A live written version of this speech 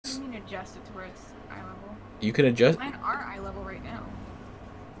adjust it to where it's eye level. You can adjust. Mine are eye level right now.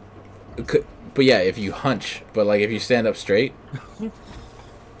 But yeah, if you hunch, but like if you stand up straight.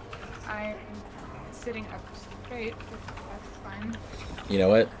 I'm sitting up straight. That's fine. You know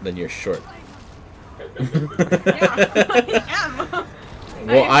what? Then you're short. Yeah, I am.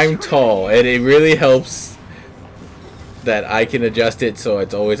 Well, I'm tall, and it really helps that I can adjust it so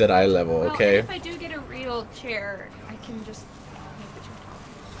it's always at eye level. Well, Okay. if I do get a real chair, I can just make the chair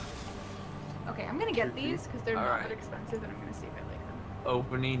tall. Okay, I'm gonna get these because they're not that expensive, and I'm gonna see if I like them.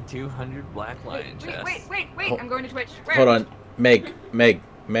 Opening 200 black lion chests. Wait! Oh. I'm going to Twitch. Hold on. Meg. Meg,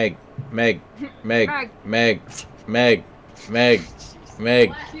 Meg.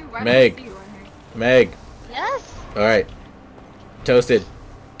 Yes. All right. Toasted.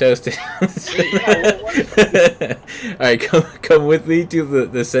 All right, come with me to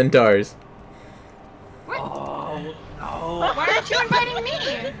the centaurs. What? Oh, no. Why aren't you inviting me?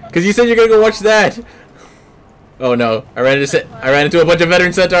 Cause you said you're gonna go watch that. Oh no! I ran into a bunch of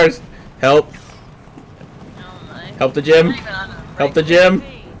veteran centaurs. Help! Oh my. Help the gym! Help the gym!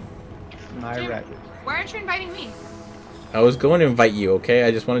 My rat. Why aren't you inviting me? I was going to invite you. Okay,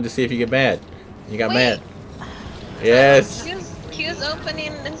 I just wanted to see if you get mad. You got mad. Yes. Q's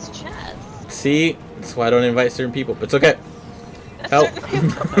opening his chest. See, that's why I don't invite certain people. But it's okay. Help.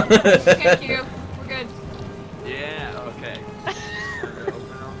 Okay, Q. We're good. Yeah, okay.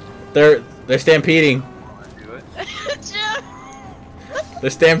 They're stampeding. Do it. They're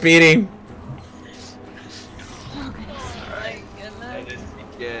stampeding. Oh, goodness. Alright. Goodness. I just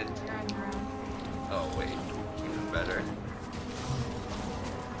begin. Oh, wait. Even better.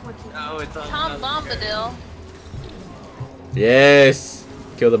 Oh, it's on Tom another guy. Bombadil. Yes.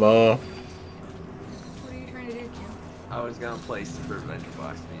 Kill them all. What are you trying to do, Q? I was gonna play Super Adventure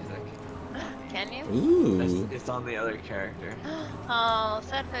Box music. Can you? Ooh. It's on the other character. Oh,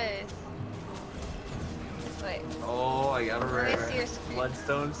 sad face. Wait. Oh, I got a Let me see rare your screen.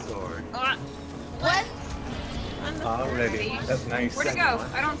 Bloodstone sword. What? Already. That's nice. Where'd it go?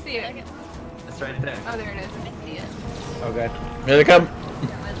 I don't see it. It's right there. Oh, there it is. I see it. Okay. Here they come.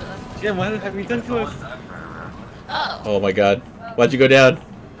 Jim, what have you done to us? Oh. Oh my God. Why'd you go down?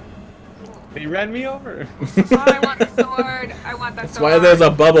 He ran me over. Oh, I want the sword. I want that That's sword. why there's a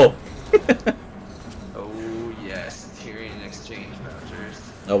bubble. Oh, yes. Tyrion exchange vouchers.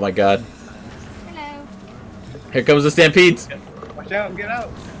 Oh my God. Hello. Here comes the stampedes. Watch out, get out.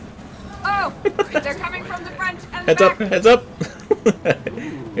 Oh, they're coming from the front and Heads the up, back. heads up.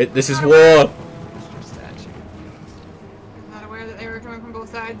 This is war. Statue. Not aware that they were coming from both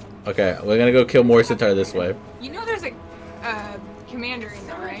sides. Okay, we're gonna go kill more centaur this way. You know there's a commander in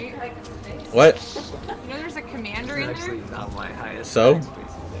there, right? What? You know there's a commander in It's there actually not my highest. So? stats,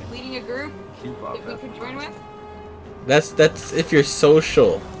 basically. leading a group Keep up that we could join with. That's if you're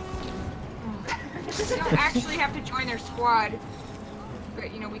social. You don't actually have to join their squad,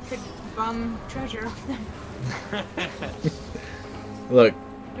 but you know we could bum treasure off them. Look,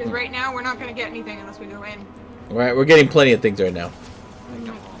 Because right now we're not gonna get anything unless we go in. we're getting plenty of things right now. I think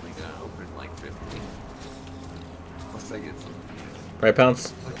I'm only gonna open like 50. Unless I get some Right,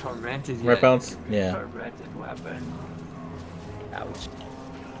 Pounce? tormented. Right, Pounce? Yeah. Tormented weapon. Ouch.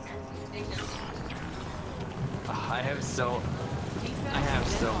 I have so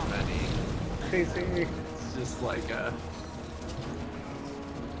many. Casey. It's just like a.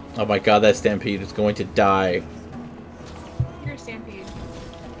 Oh my God, that stampede is going to die. Here's Stampede.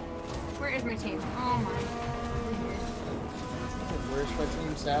 Where is my team? Oh my. Where's my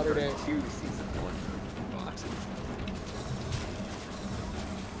team Saturday? 2 season 1 boxes.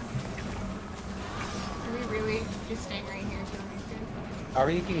 Are we really just staying right here for the weekend? Are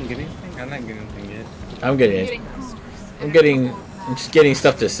you getting anything? I'm not getting anything yet. I'm getting it. I'm just getting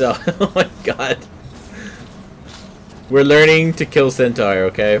stuff to sell. Oh my God. We're learning to kill centaur,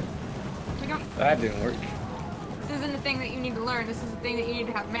 okay? We don't. That didn't work. This isn't the thing that you need to learn. This is the thing that you need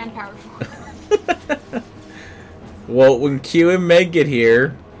to have manpower for. Well, when Q and Meg get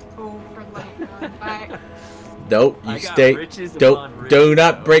here, Oh, for the love of God. Bye. don't you I got stay. riches Do upon riches,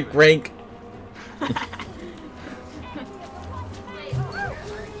 not though. break rank.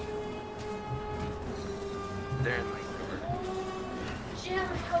 They're in like. Jim,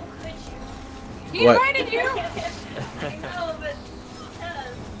 how could you? He What? invited you. I know, but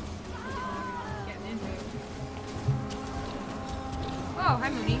because. Getting into it. Oh, hi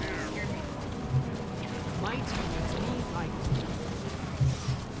Mooney. You scared me. My team is need light.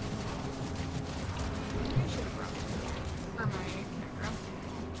 I should have brought this. Or my camera.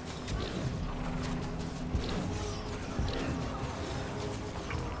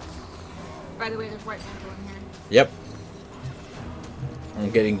 By the way, there's white mantle in here. Yep. I'm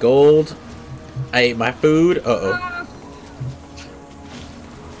getting gold. I ate my food. Uh-oh. Ah,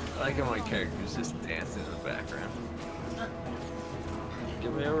 I like how my character's just dancing in the background.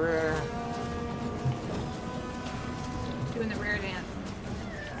 Give me a rare. doing the rare dance.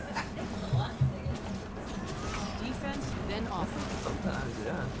 Defense, then offense. Sometimes,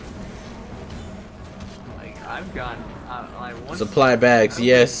 yeah. Like, I've gotten, like, one. Supply bags,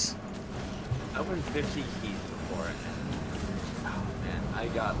 yes. I opened 50 keys before it. Oh man, I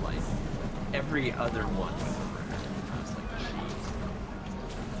got like every other one. I was like, jeez.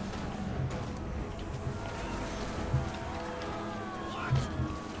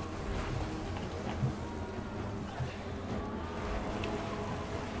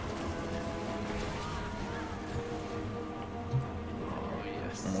 Oh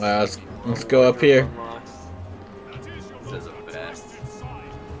yes. Let's go up here. This is a best.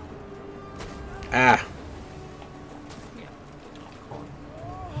 Ah.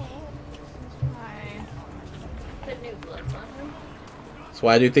 Put new gloves on him. That's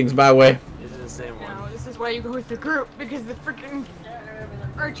why I do things my way. This is the same No, one. this is why you go with the group, because the freaking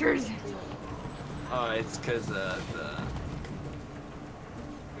archers. Oh, it's because the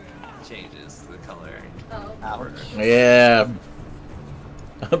changes the color. Oh. Ouch. Yeah.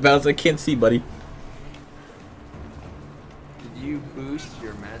 Bounce, I can't see, buddy. Did you boost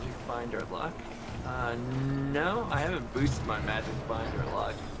your magic find or luck? No, I haven't boosted my magic find or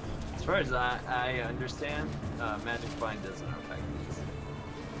luck. As far as I understand, magic find doesn't affect these.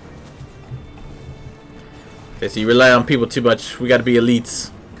 Okay, so you rely on people too much. We gotta be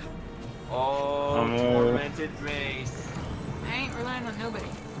elites. Oh, tormented mace. I ain't relying on nobody.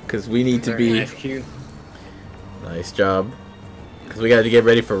 Because we need to be... Nice cue. Nice job. Because we gotta get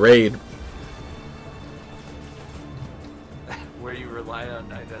ready for raid. Where you rely on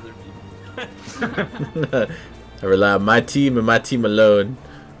 9 other people. I rely on my team and my team alone.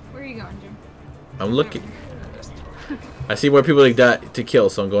 Where are you going, Jim? I'm looking. I see more people to kill,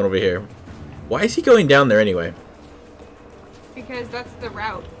 so I'm going over here. Why is he going down there anyway? Because that's the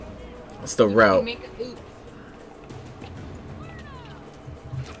route. It's the You route. make a loop.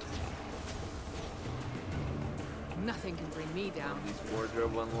 Nothing can bring me down. These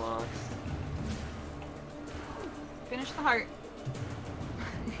wardrobe unlocks. Finish the heart.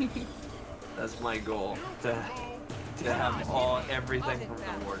 That's my goal. To have everything from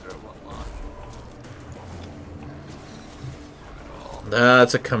the wardrobe unlocked.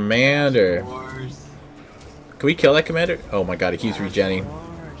 That's a commander. Wars. Can we kill that commander? Oh my god, he keeps regenning.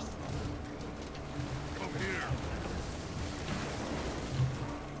 Wars.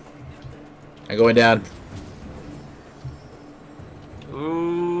 I'm going down.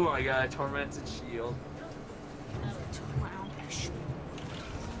 Ooh, I got a tormented shield. Wow.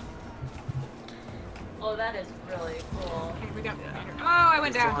 Oh, that is really cool. Okay, we got Yeah. commander. Oh, I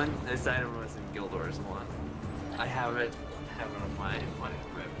went This down. one, this item was in Guildor's one. I have it on my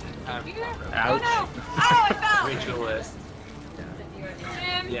You? Oh Ouch. no! Oh, I fell! Rachel list.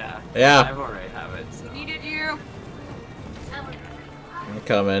 Jim, Yeah. Yeah. I've already have it. So. needed you. I'm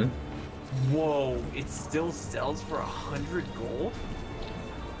coming. Whoa! It still sells for 100 gold.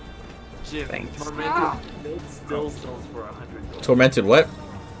 Jim, Thanks. tormented. Ah. It still sells for 100 gold. Tormented what?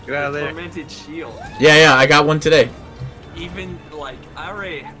 Get out of there. Tormented shield. Yeah, I got one today. Even like I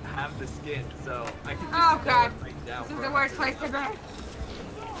already have the skin, so I can just Oh throw god. it right down This is for the worst 100 place to gold. be.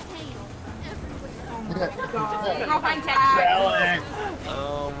 Go find tag.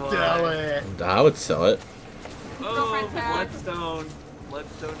 Oh my. Sell it. I would sell it. Oh, Girlfriend tag.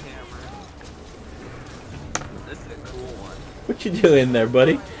 Bloodstone hammer. This is a cool one. What you doing there,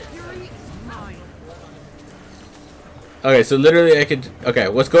 buddy? Okay, so literally I could... Okay,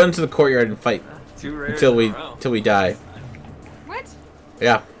 let's go into the courtyard and fight Two rares until in a row. we die. What?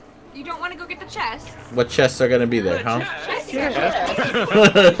 Yeah. You don't want to go get the chest? What chests are gonna be there, huh? Chest? Yeah.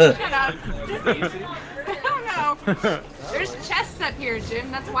 Shut up. I don't know. There's chests up here, Jim.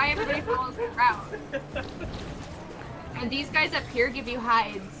 That's why everybody follows the route. And these guys up here give you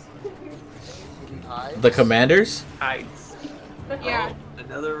hides. The commanders? Heights. Yeah. Oh,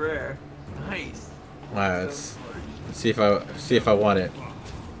 another rare. Nice. Alright, let's see if I want it.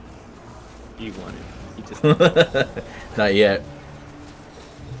 You want it. You just Not yet.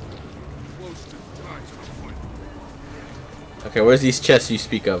 Okay, where's these chests you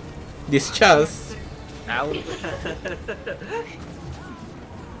speak of? These chests? out.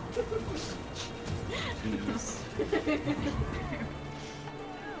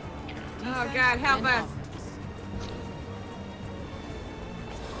 Oh god, help us.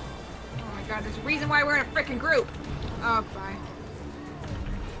 Oh my god, there's a reason why we're in a freaking group. Oh, bye.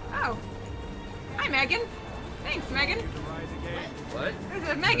 Oh. Hi, Megan. Thanks, Megan. What? There's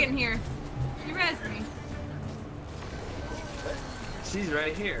a Megan here. She rezzed me. She's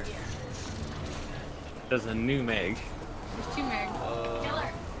right here. There's a new Meg. There's two Meg. Killer.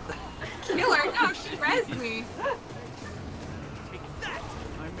 Killer? No, she rezzed me.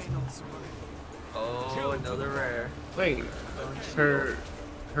 Oh, another rare. Wait,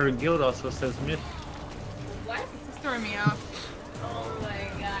 her guild also says myth. What? This is throwing me off. Oh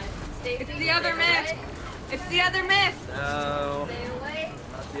my god. Stay It's the other myth. It's the other myth. No, Stay away.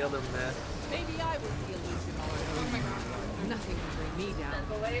 not the other myth. Maybe I was the illusion all Oh along. my god. Nothing can bring me down.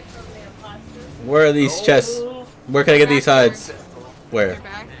 Step away from the imposters. Where are these chests? Where can I get these hides? They're Where?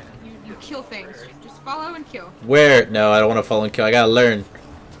 back. You kill things. Just follow and kill. Where? No, I don't want to follow and kill. I gotta learn.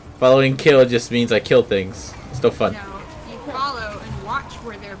 Following kill just means I kill things. It's no fun. No, you follow and watch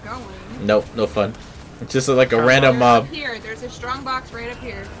where they're going. Nope, no fun. It's just like a random mob. Up here, there's a strong box right up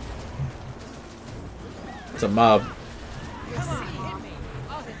here. It's a mob.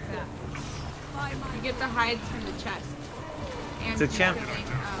 You get the hides from the chest. And It's a champ. killing,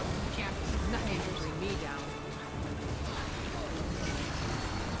 champs. Nothing can bring me down.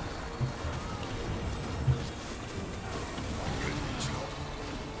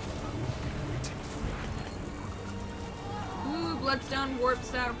 Ooh, Bloodstone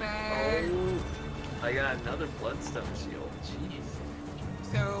warps out bag. Oh, I got another bloodstone shield.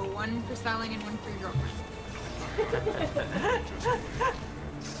 Jeez. So one for selling and one for your girlfriend.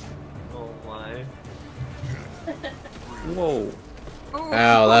 Oh my. Whoa. Oh,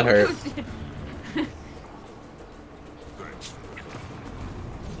 Ow, that hurt.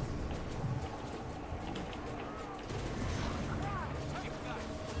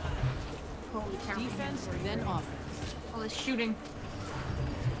 Holy cow. Defense, then offense. All this shooting.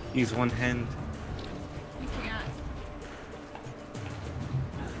 Use one hand. You can't.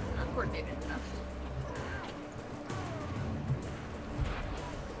 Not coordinated enough.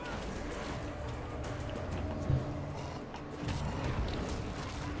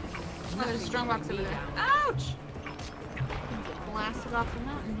 Oh, there's a strong box over there. Ouch! Blasted off the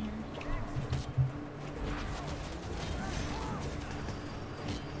mountain here.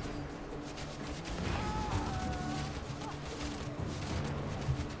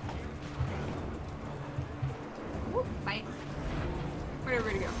 Whoop, bite. Where'd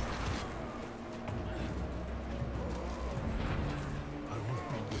everybody go?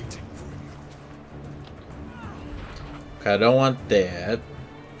 Okay, I don't want that.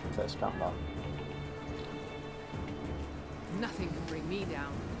 That's strong box. Nothing can bring me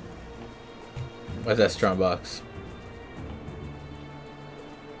down. What's that strong box?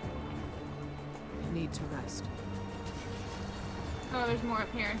 Need to rest. Oh, there's more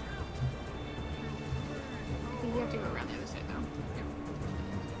up here. I think you have to go around the other side though. Yep.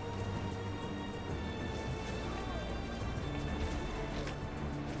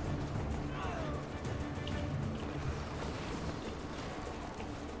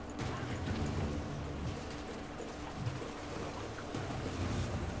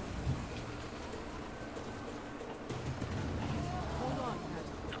 Hold on,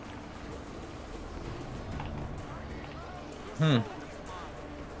 Pat.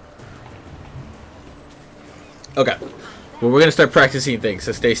 Okay. Well, we're gonna start practicing things,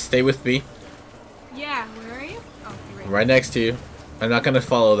 so stay with me. Yeah, where are you? Oh, you're I'm right next to you. I'm not gonna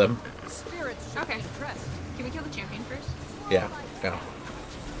follow them. Spirits Okay. impressed. Can we kill the champion first? Yeah. Go.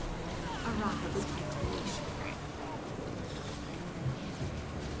 Great.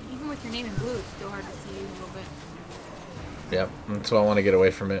 Even with your name in blue, it's still hard to see you a little bit. Yep. That's why I want to get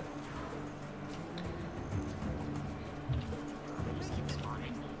away from it. They just keep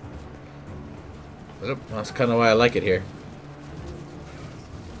spawning. Yep, that's kind of why I like it here.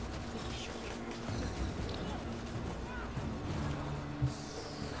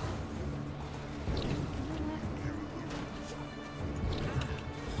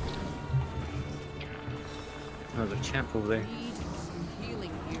 Another champ over there. Need some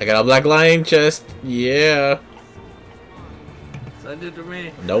healing here. I got a black lion chest. Yeah. Send it to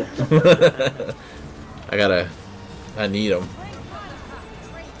me. Nope. I need them.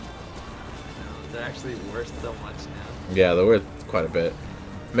 They're actually worth so much now. Yeah, they're worth quite a bit.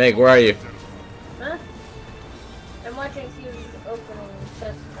 Meg, where are you? Huh? I'm watching Hughes opening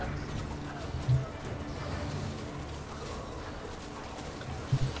chest stuff.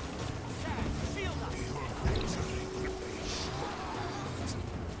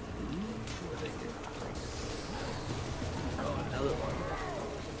 Oh, another one.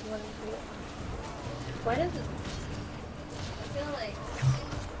 Why does it? I feel like.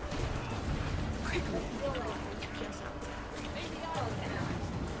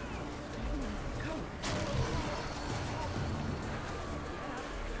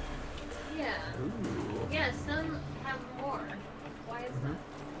 Ooh. Yeah, some have more. Why is that?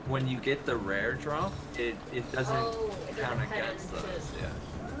 When you get the rare drop, it doesn't Oh, it doesn't count cut against into- those. Yeah.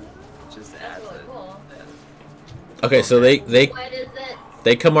 Just That's adds really it. cool. Yeah. Okay, so they What is it?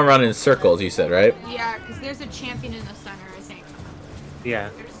 they come around in circles. You said, right? Yeah, because there's a champion in the center, I think. Yeah,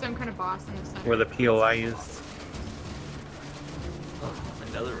 There's some kind of boss in the center. where the POI is. Oh,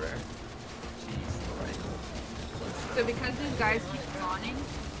 another rare. Jeez, right. So because these guys keep spawning,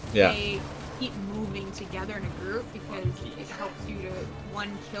 Yeah. they keep moving together in a group because it helps you to,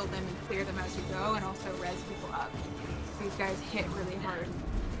 one, kill them and clear them as you go, and also res people up. So these guys hit really hard.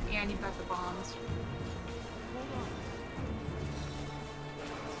 And you've got the bombs.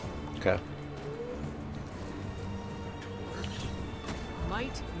 Okay.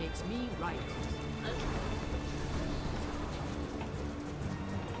 Might makes me right.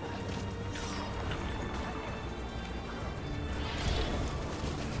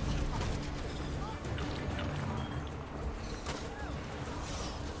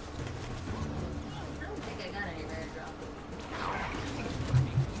 I don't think I got any rare drop.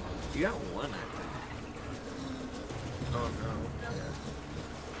 You got one, I think. Oh no.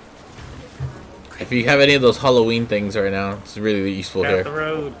 If you have any of those Halloween things right now, it's really useful Out the here.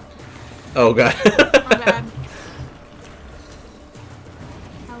 road. Oh god. My bad.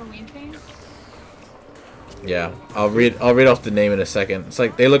 Halloween thing? Yeah, I'll read off the name in a second. It's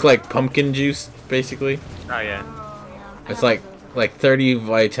like they look like pumpkin juice, basically. Oh yeah. Oh, yeah. I It's have like one of those. like 30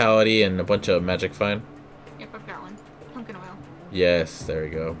 vitality and a bunch of magic find. Yep, I've got one. Pumpkin oil. Yes, there we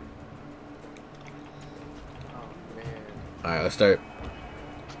go. Oh man. All right, let's start.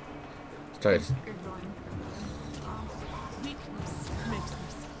 Start. Good going. Weakness makes me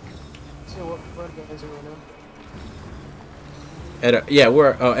sick. So what guys are we now? Ed, yeah,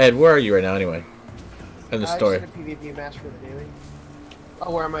 Ed, where are you right now anyway? In the story. I just did a PvP match for the daily.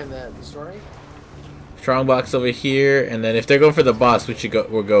 Oh, where am I in the story? Strongbox over here, and then if they're going for the boss,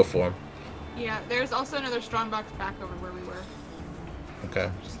 we'll go for him. Yeah, there's also another strongbox back over where we were.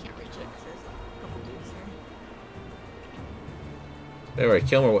 Okay. Just can't reach it because there's a couple dudes there. They already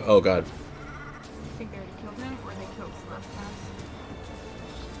kill him or oh god. I think they already killed him, or they killed Celeste Pass.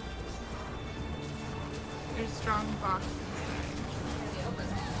 There's a strong box.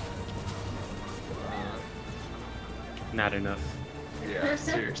 Not enough. Yeah,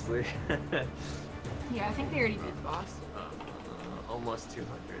 seriously. Yeah, I think they already did the boss Almost 200.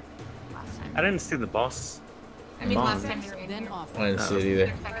 last time. I didn't see the boss. I mean, last Bomb. time they were in Then here. off. I didn't see it either.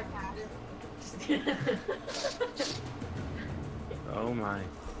 Their second pass. Oh my.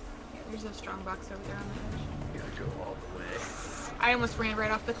 There's a strong box over there on the edge. Gotta go all the way. I almost ran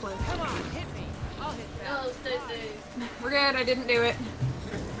right off the cliff. Come on, hit me. I'll hit back. Oh, stay safe. We're good, I didn't do it.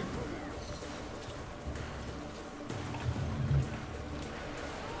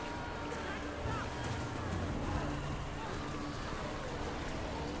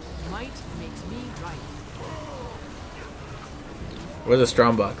 Might makes me right. Where's the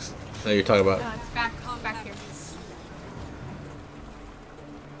Strongbox that you're talking about? It's back here.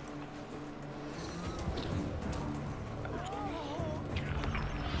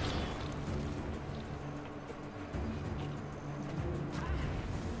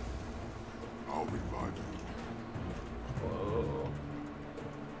 I'll revive you. Whoa.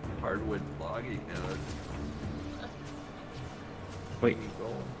 Hardwood logging node. Wait.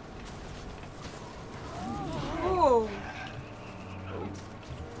 Gold. Oh, Oh.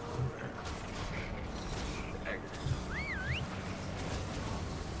 Egg.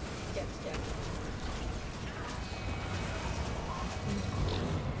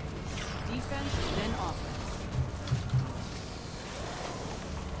 Defense, then offense.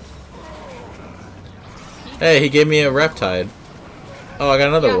 Hey, he gave me a Reptide. Oh, I got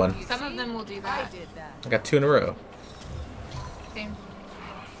another yeah, one. some of them will do I that. did that. I got 2 in a row. Same.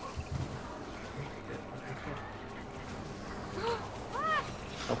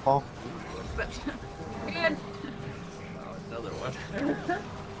 Oh, Paul. Good. Oh, another one.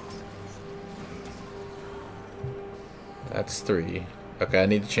 That's 3. Okay, I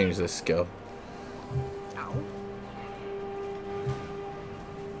need to change this skill. Ow.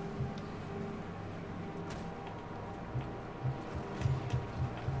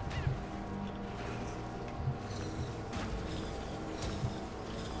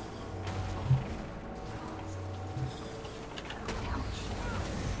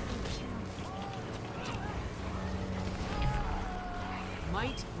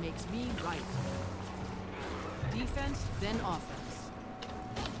 Might makes me right. Defense, then offense.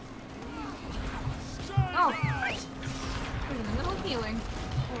 Oh, right. We're in the middle of healing.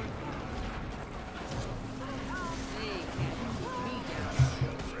 They can't keep me down.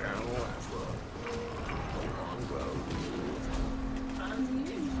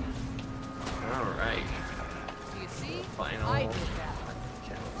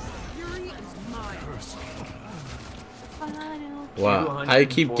 Wow, I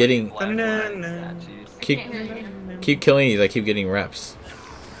keep getting 240 black line statues. keep Can't hear you. keep killing these. I keep getting reps.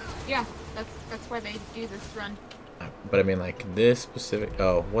 Yeah, that's why they do this run. But I mean, like this specific.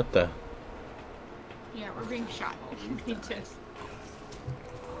 Oh, what the? Yeah, we're being shot. We need to.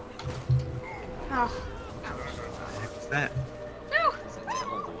 Oh, What's that? no! This is the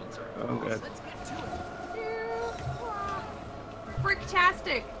older ones are- Oh god. Let's get to it.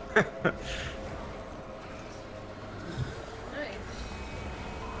 Fricktastic! Nice.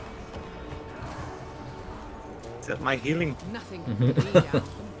 Is that my healing? Nothing can bring me down. Oh,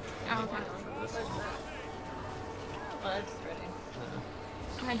 okay. This one. Oh, that's ready.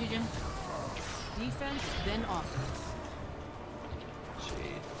 Behind you, Jim. Defense, then offense.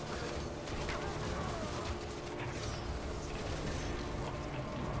 Shade.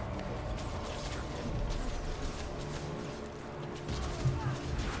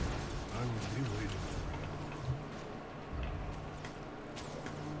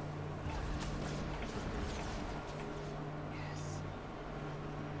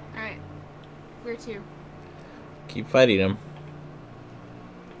 Alright. Where to? Keep fighting them.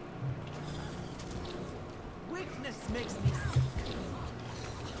 Weakness makes me sick.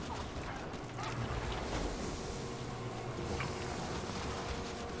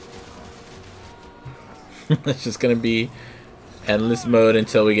 It's just gonna be endless mode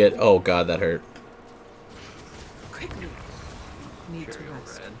until we get. Oh god, that hurt. Quickly. Need to Imperial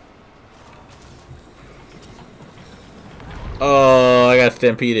rest. red. Oh, I got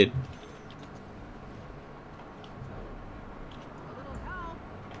stampeded. A little help.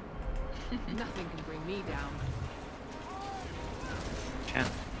 Nothing can bring me down. Champ.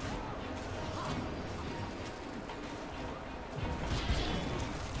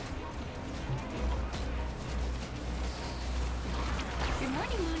 Good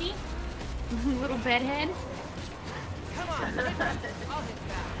morning, Mooney. Little bedhead. Come on. I'll hit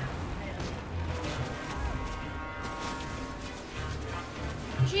back.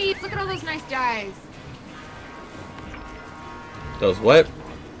 Jeez, look at all those nice dyes. Those what?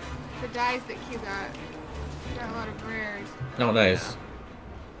 The dyes that Q got. You got a lot of rares. Oh, nice.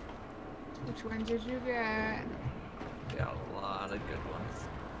 Which ones did you get? Got a lot of good ones.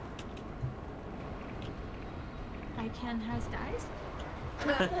 Ken has dyes?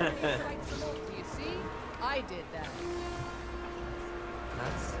 Do you see? I did that.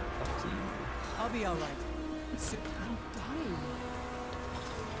 That's up to you. I'll be alright. I'm dying.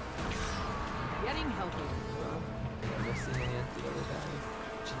 Getting healthy. I'm missing any of the other guys.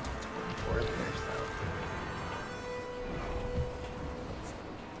 Just 24 there, so.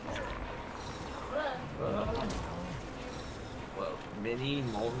 Whoa, mini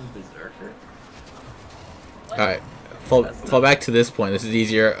molten berserker? All right, fall back to this point. This is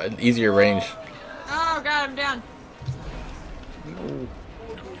easier range. Oh god, I'm down. No.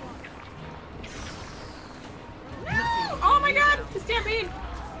 Oh my god, the stampede.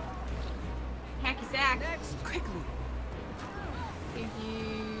 Hacky sack. Next, quickly. Thank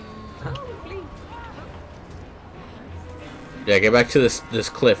you. Oh, please. Yeah, get back to this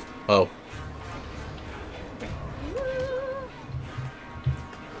cliff. Oh,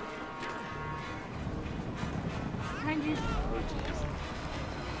 Behind you. Oh, jeez.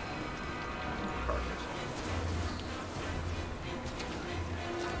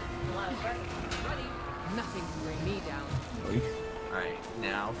 Nothing can bring me down. Alright,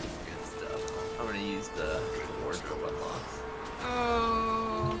 now for the good stuff. I'm gonna use the wardrobe unlocks.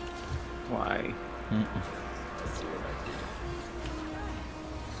 Oh. Why? Let's see what I do.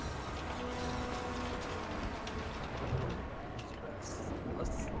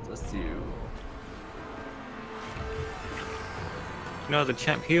 Let's do. No, the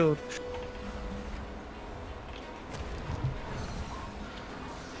champ healed.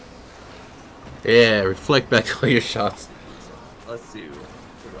 yeah. Reflect back all your shots. Let's do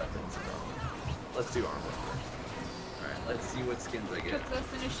the weapons. Let's do armor first. Alright, let's see what skins I get.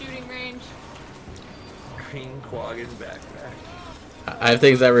 Puts us in a shooting range. Green Quaggan backpack. I have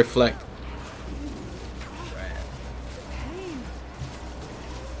things that reflect. Right. Pain.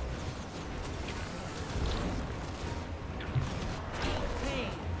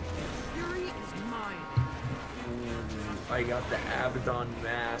 Fury is mine. Ooh, I got the Abaddon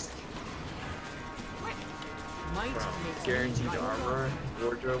mask Might from makes Guaranteed me right. Armor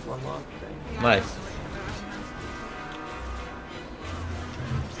wardrobe unlock thing. Yeah, Nice.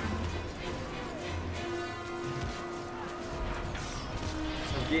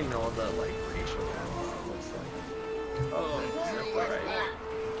 I'm getting all the like racial ones, it looks like. Oh, except for right.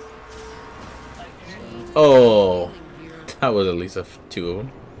 Oh, Here. that was at least two of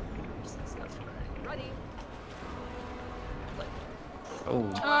them. Stuff right. Ready. Like Oh.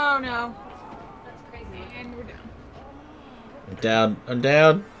 Oh no. That's crazy. And we're down. I'm down. I'm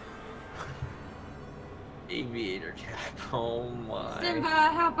down. Aviator cap. Oh my. Simba,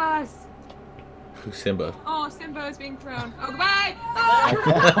 help us! Who's Simba? Oh, Simba is being thrown. Oh, goodbye!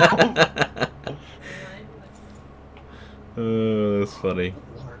 Oh, Oh, that's funny.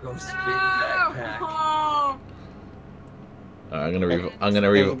 Largo spin no! backpack. Oh. Alright, I'm gonna That was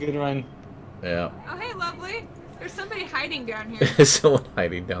a rev. good run. Yeah. Oh, hey, lovely. There's somebody hiding down here. There's someone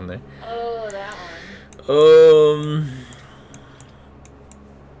hiding down there. Oh, that one.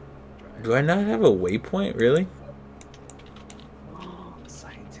 Do I not have a waypoint, really?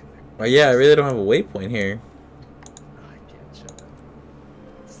 Scientific. Oh yeah, I really don't have a waypoint here. I can't show them.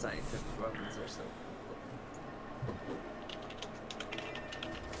 The scientific weapons are so.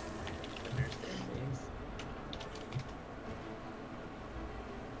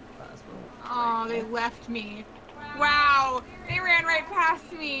 Oh, they left me. Wow, they ran right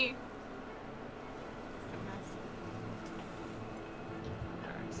past me.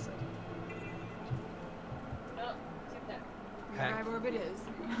 Oh, take that. Grab wherever it is.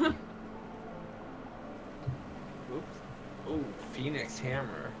 Oops. Oh, Phoenix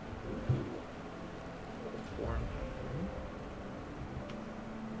Hammer.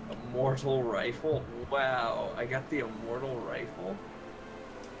 Immortal Rifle. Wow, I got the Immortal Rifle.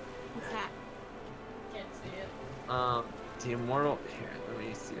 What's that? Can't see it. The Immortal. Here, let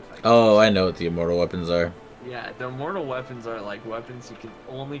me see if I can. Oh, I know what the immortal weapons are. Yeah, the Immortal weapons are like weapons you can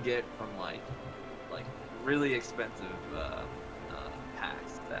only get from like really expensive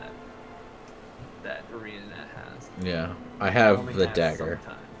packs that ArenaNet has. Yeah, I They have only the have dagger.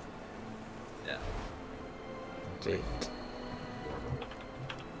 sometimes. Yeah.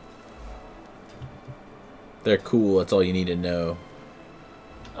 They're cool. That's all you need to know.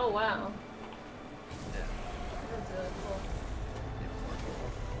 Oh, wow. Yeah. That's really cool.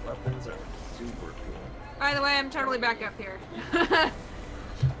 Weapons are super cool. By the way, I'm totally back up here.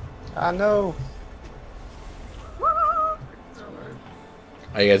 Ah, no. Woo!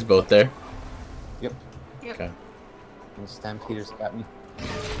 Are you guys both there? Yep. Yep. Okay. The Stampeders got me.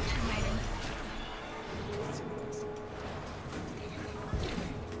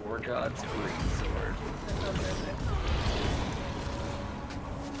 War God's Great Sword. That's so perfect.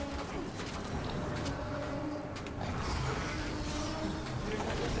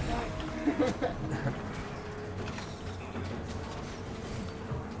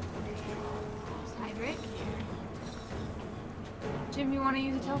 Hide right here. Jim, you want to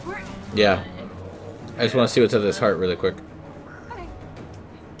use a teleport? Yeah. I just want to see what's at this heart really quick. Okay.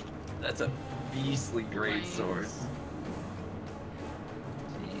 That's a beastly great sword.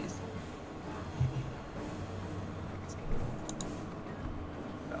 Jeez.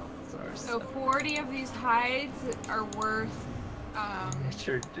 Oh, sorry. So 40 of these hides are worth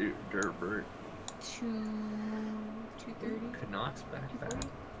Sure, Dirbert. 230. Canucks backpack.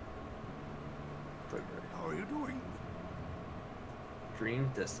 How are you doing? Dream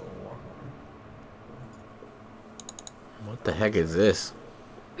Thistle Warhorn. What the heck is this?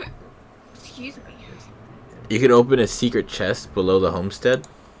 Excuse me. You can open a secret chest below the homestead.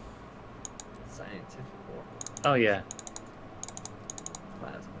 Scientific Warhorn. Oh yeah.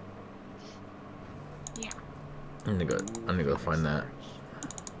 Plasma. Yeah. I'm gonna go find that.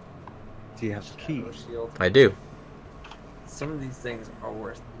 Do you have the key? Shadow Shield. I do. Some of these things are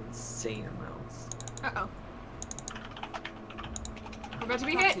worth insane amounts. Uh-oh. We're about to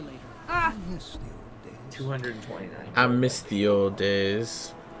be Talk hit. to you later. Ah. Miss the old days. 229. I miss the old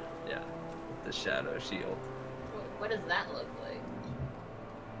days. Yeah. The Shadow Shield. What does that look like?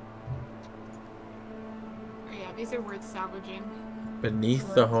 Oh, yeah, these are worth salvaging.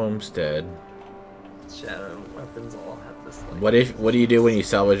 Beneath the homestead. Shadow weapons all have this like. What do you do when you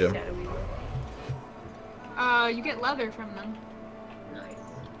salvage them? Shadowy look. You get leather from them. Nice.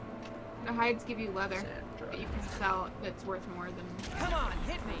 The hides give you leather Sand that you drive. can sell that's worth more than Come on,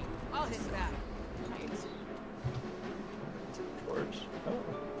 hit me. I'll hit back. hides. Torch.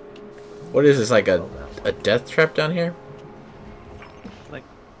 What is this, like a death trap down here? Like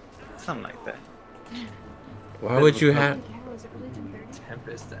something like that. Why would you have? Yeah, was it really 1030?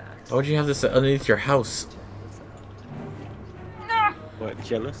 Tempest Axe. Why would you have this underneath your house? No! What,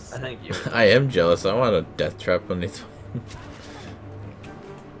 jealous? I think you. I am jealous. I want a death trap underneath.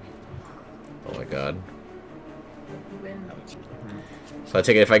 Oh my god. Ouch. So I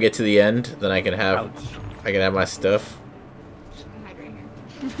take it if I get to the end, then I can have Ouch. my stuff. Hide right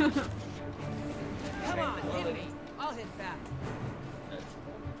here. Come on, hit me. I'll hit back.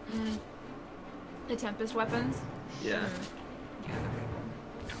 The Tempest weapons. Yeah. Yeah, they're pretty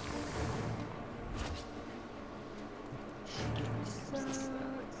cool.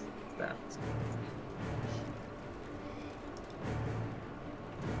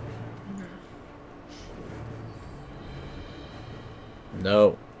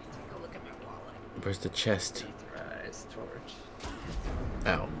 No. Take a look at my wallet. Where's the chest? Rise torch.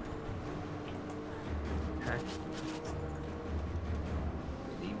 Ow. Okay.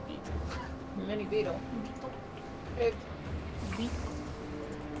 Mini beetle. Mini beetle. It,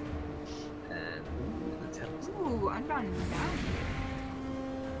 And ooh, the temple's Ooh, I'm done now.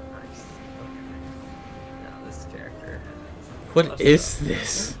 nice. Okay. Now this character. What is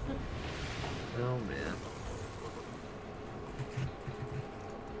this? Oh man.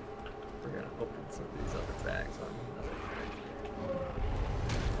 We're gonna open some of these other bags on another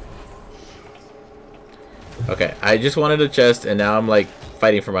character. Okay, I just wanted a chest, and now I'm like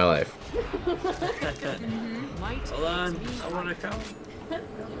fighting for my life. Might Hold on, is I wanna come.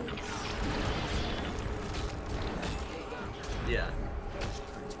 Yeah.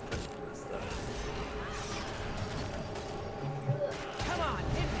 This stuff. Come on,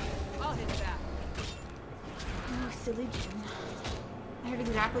 hit me. I'll hit back. Oh, silly Jim. I have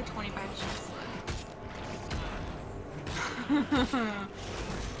exactly 25 chests left.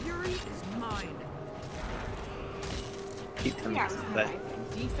 Fury is mine. Keep telling Yeah, us it's that. nice.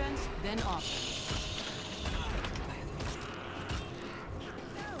 Defense, then offense.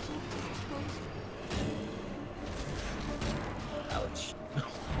 Ouch. I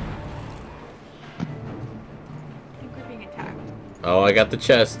think we're being attacked. Oh, I got the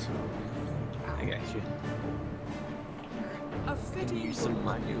chest. I got you. A fitting Use some of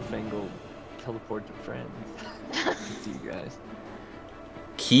my newfangled teleport to friends. To you guys.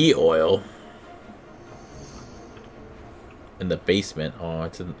 Key oil. In the basement. Oh,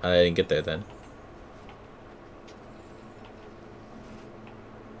 it's in, I didn't get there then.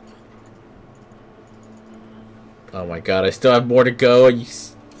 Oh my god, I still have more to go.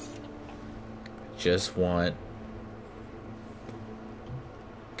 Just want...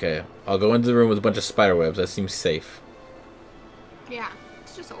 Okay, I'll go into the room with a bunch of spider webs. That seems safe. Yeah,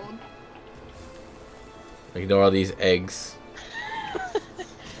 it's just old. Ignore all these eggs.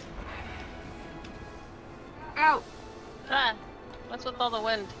 Ow! Ah, what's with all the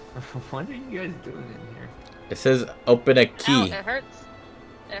wind? What are you guys doing in here? It says open a Ow, key. it hurts.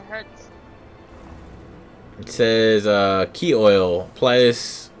 It hurts. It says key oil. Apply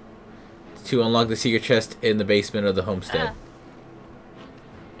this to unlock the secret chest in the basement of the homestead.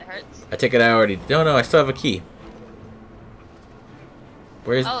 Ah. It hurts. I take it I already... No, I still have a key.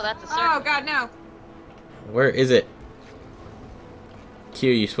 Where's... Oh, that's a circle. Oh god, no! Where is it?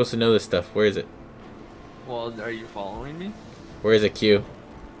 Q, you're supposed to know this stuff. Where is it? Well, are you following me? Where is it, Q?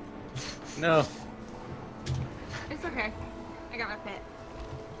 No. It's okay. I got my pet.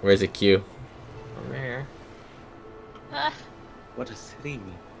 Where is it, Q? Over here. Ah, What is hitting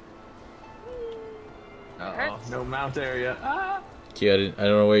me? Uh-oh, hurts. no mount area. Ah! Q, I don't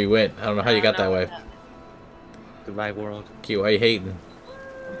know where you went. I don't know how you got that way. Goodbye, world. Q, why are you hating?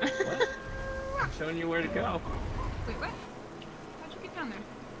 What? I'm showing you where to go. Wait, what? How'd you get down there?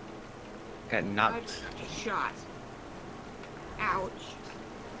 Got knocked. Shot. Ouch.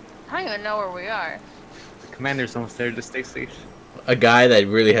 I don't even know where we are. The commander's almost there to stay safe. A guy that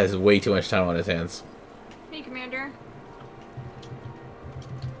really has way too much time on his hands. Hey, Commander.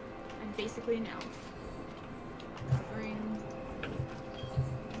 I'm basically an elf. Covering.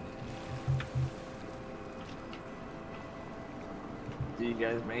 Do you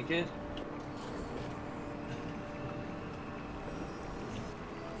guys make it?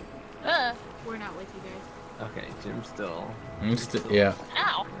 Ah, We're not with you guys. Okay, Jim's still. Yeah.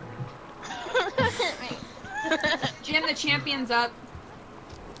 ow. Jim, the champion's up.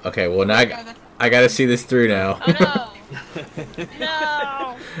 Okay, well now I gotta see this through now. Oh no.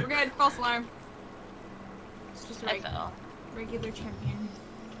 No. We're good. False alarm. It's just I fell. regular champion.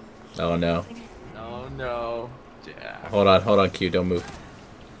 Oh no. Oh no. Yeah. Hold on, Q, don't move.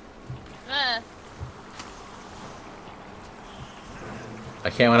 Ah, I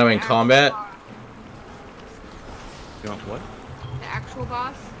can't when I'm in combat. You want what? The actual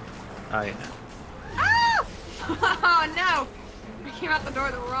boss. Oh, yeah. Ah! Oh no! I came out the door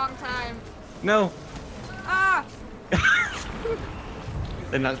at the wrong time. No! Ah!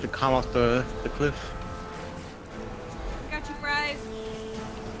 They knocked the calm off the cliff. Got you, fries.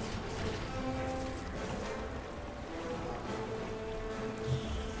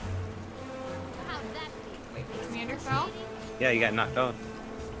 Wait, the commander fell? Yeah, you got knocked off.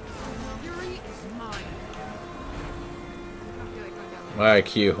 Fury is mine. I don't feel like going down Alright,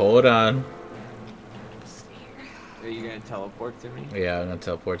 Q, hold on. Are you gonna teleport to me? Yeah, I'm gonna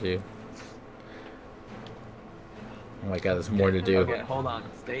teleport to you. Oh my god, there's more to do. Okay, hold on.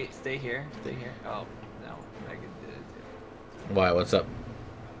 Stay here. Stay here. Oh, no. Megan did it too. Why, what's up?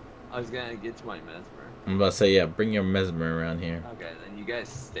 I was gonna get to my mesmer. I'm about to say, yeah, bring your mesmer around here. Okay, then you guys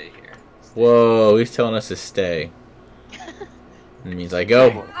stay here. Whoa, he's telling us to stay. That means I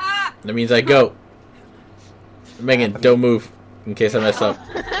go. Ah! That means I go. Megan, don't move in case I mess up.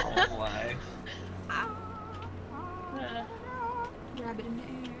 Oh my. Grab it in the air.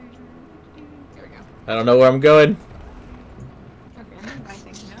 There we go. I don't know where I'm going. Okay, I'm gonna buy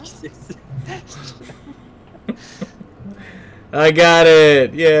things now. I got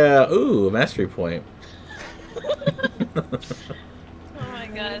it. Yeah. Ooh, a mastery point. Oh my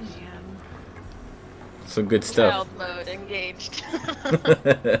gosh. Some good stuff. Child mode engaged.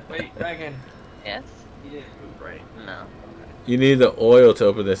 Wait, Dragon. Yes? You didn't move right. No. You need the oil to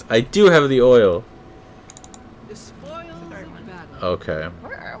open this. I do have the oil. The spoils of battle. Okay.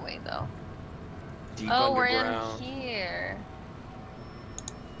 Where are we though? Deep Oh, we're in underground. here.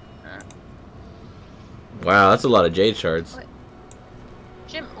 Wow, that's a lot of jade shards. What?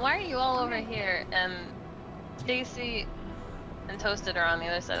 Jim, why are you all over here and Stacy and Toasted are on the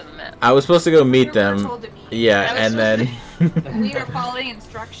other side of the map? I was supposed to go meet We were them. told to meet. Yeah, I was and then We are following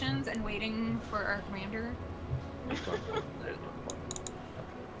instructions and waiting for our commander.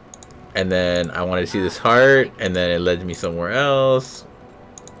 and then I wanted to see this heart, and then it led me somewhere else.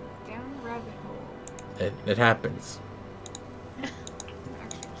 Down the rabbit hole. It happens.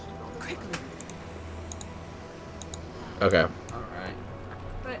 Quickly. Okay. Alright.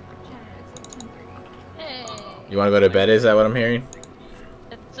 But Jen, it's like 10:30. Hey, You want to go to bed? Is that what I'm hearing?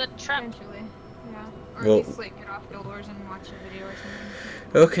 it's a trap. Eventually. Yeah. Or Well- at least like get off Guild Wars and watch a video or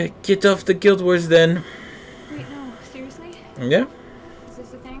something. Okay, get off the Guild Wars then. Wait, no, seriously? Yeah. Is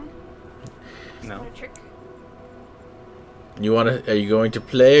this a thing? Is No. that a trick? You wanna? Are you going to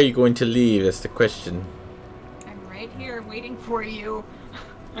play? Or are you going to leave? That's the question. I'm right here waiting for you.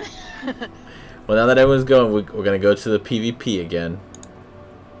 Well, now that everyone's going, we're gonna go to the PvP again.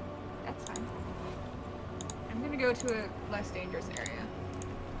 That's fine. I'm gonna go to a less dangerous area.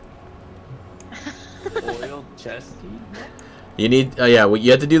 Oil chest key? You need, yeah, well,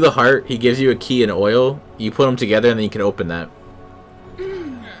 you have to do the heart. He gives you a key and oil. You put them together, and then you can open that. It's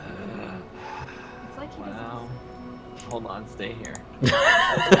like he Wow. doesn't. Hold on, stay here. Wait,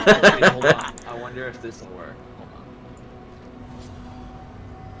 hold on. I wonder if this will work. Hold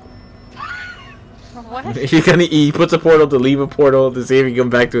on. What? He puts a portal to leave a portal to see if he can come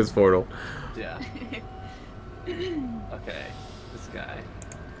back to his portal. Yeah. Okay. This guy.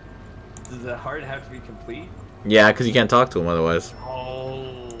 Does the heart have to be complete? Yeah, because you can't talk to him otherwise.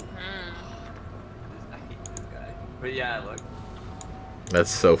 Oh. Hmm. I hate this guy. But yeah, look. That's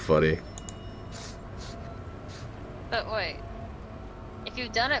so funny. But wait, if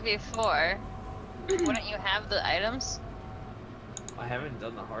you've done it before, wouldn't you have the items? I haven't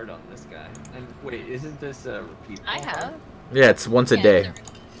done the heart on this guy. And wait, isn't this a repeat? I have. Yeah, it's once a Yeah, day.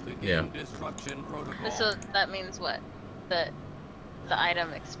 Yeah. Destruction protocol. So that means what? That the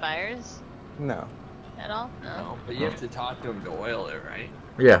item expires No. at all? No, but you have to talk to him to oil it, right?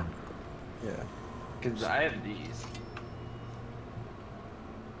 Yeah. Yeah. Because I have these.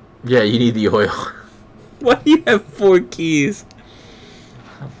 Yeah, you need the oil. Why do you have 4 keys?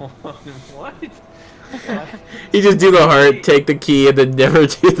 What? You just do the heart, take the key, and then never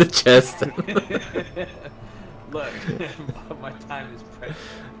do the chest. Look, my time is precious.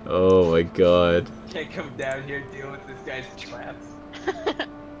 Oh my god. Can't come down here and deal with this guy's traps. Alright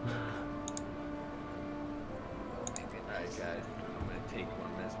guys, I'm gonna take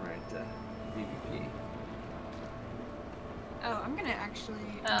one mesmerite to PvP. Oh, I'm gonna actually.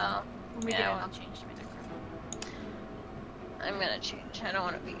 Oh, When we yeah, get in, well. I'll change to my deck. I'm gonna change. I don't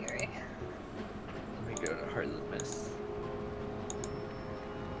want to be Yuri. Let me go to Heartless Mist.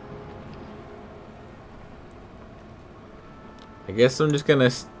 I guess I'm just gonna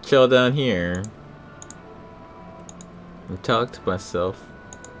chill down here and talk to myself.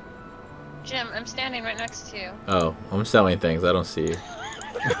 Jim, I'm standing right next to you. Oh, I'm selling things. I don't see you.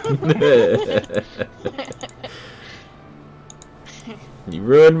 You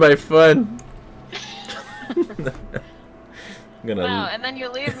ruined my fun. I'm gonna. Wow, and then you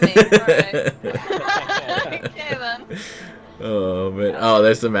leave me. Alright. Okay then. Oh man. Oh,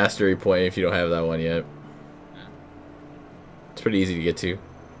 there's the mastery point if you don't have that one yet. It's pretty easy to get to.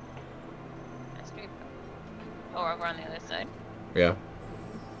 That's good. Oh, we're over on the other side. Yeah.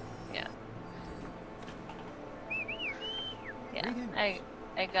 Yeah. Yeah.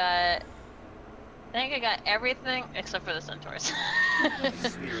 I got. I think I got everything except for the centaurs.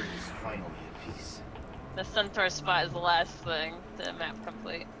 Spirit is finally at peace. The centaur spot is the last thing to map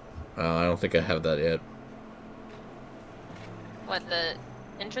complete. I don't think I have that yet. What, the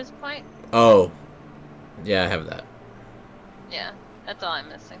interest point? Oh. Yeah, I have that. Yeah, that's all I'm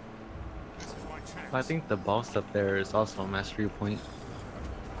missing. This is why I think the boss up there is also a mastery point.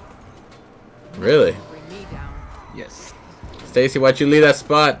 Really? Bring me down. Yes. Stacy, why'd you leave that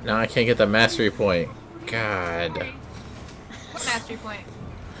spot? Now I can't get the mastery point. God. What mastery point?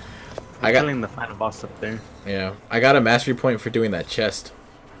 I got killing the final boss up there. Yeah, I got a mastery point for doing that chest.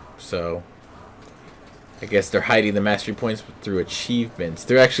 So I guess they're hiding the mastery points through achievements.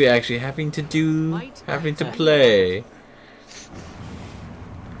 They're actually having to play.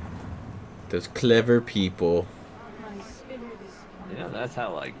 Those clever people. Yeah, that's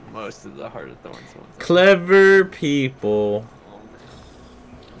how like most of the Heart of Thorns ones. Clever people.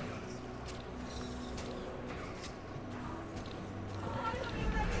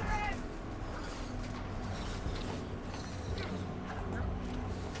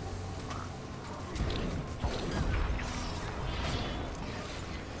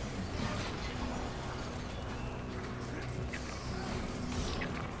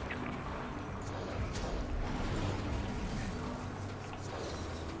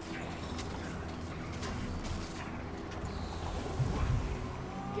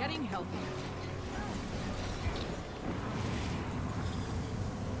 Getting healthier.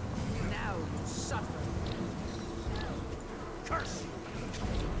 Now you suffer. Curse!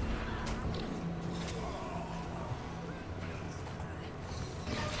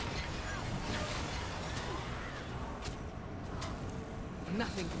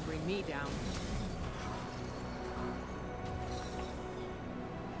 Nothing can bring me down.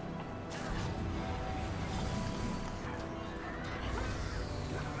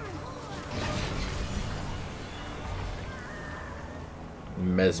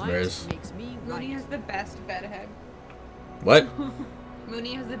 Mesmers. Might makes me Mooney right. has the best bedhead. What?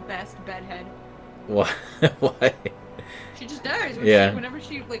 Mooney has the best bedhead. Why? Why? She just does. Yeah. Whenever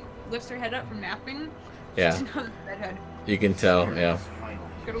she like lifts her head up from napping, she Yeah. just has a bedhead. You can tell, yeah.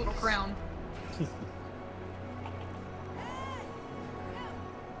 Got a little crown.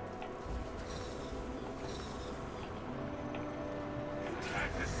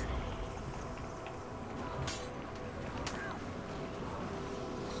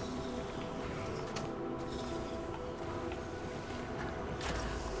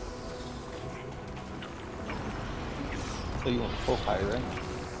 So you want full fire,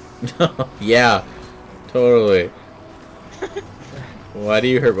 right? Yeah, totally. Why do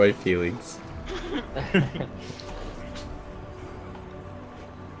you hurt my feelings?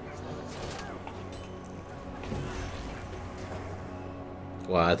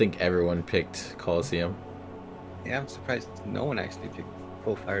 Wow, I think everyone picked Coliseum. Yeah, I'm surprised no one actually picked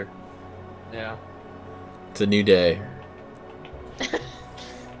full fire. Yeah. It's a new day.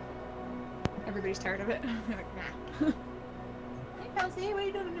 Everybody's tired of it. They're like, nah. Hey, Kelsey, what are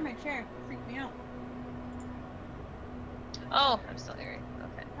you doing under my chair? Freak me out. Oh, I'm still here.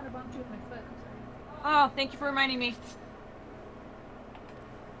 Okay. I bumped you with my foot. I'm sorry. Oh, thank you for reminding me.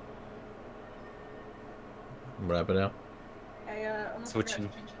 What happened now? I almost Switching.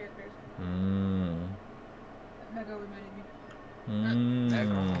 forgot to change characters. Mego reminded me.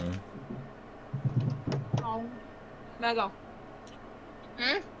 Oh. Mego,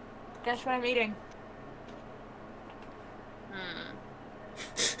 Hmm? guess what I'm eating? Hmm.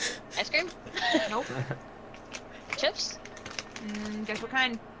 Ice cream? Nope. Chips? Guess what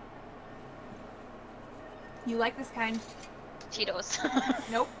kind? You like this kind? Cheetos.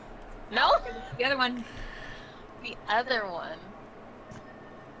 Nope. No? The other one. The other one.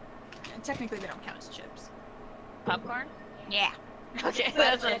 Technically, they don't count as chips. Popcorn? Yeah. Okay,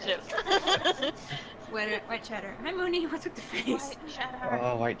 that's not chips. White cheddar. Hi, Mooney. What's with the face? White cheddar.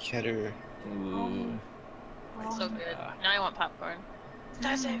 Oh, white cheddar. Ooh. It's so good. Now I want popcorn.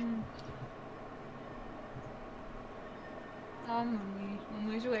 That's it. Oh, Mooney.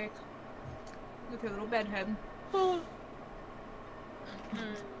 Mooney's awake. With her little bedhead.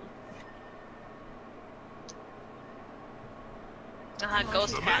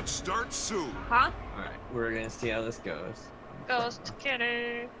 Ghost The cat. match starts soon. Huh? Alright, we're gonna see how this goes. Ghost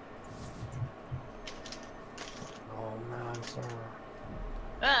kitty. Oh man, I'm sorry.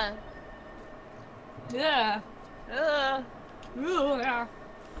 Ah. Yeah. Ooh, yeah.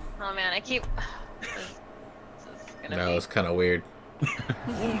 Oh man, I keep. This is gonna That be. was kind of weird.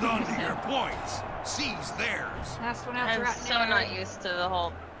 Hold on to your points. Seize theirs. Last one out I'm right so now. not used to the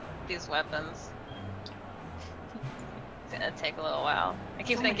whole these weapons. It's gonna take a little while. I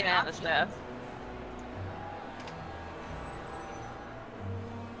keep So thinking I many have the stuff.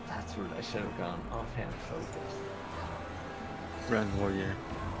 That's where I should have gone offhand focus. Run warrior.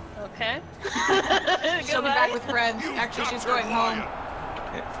 Okay. She'll be back with friends. You've Actually, she's captured going home.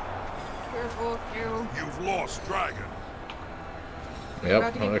 Lion. Careful, you. You've lost Dragon. You're Yep,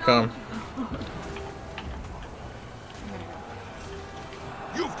 about to I'm get gonna come. I'm gonna go.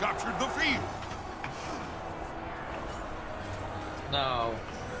 You've captured the field. No.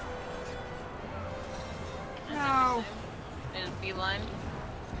 No. In beeline.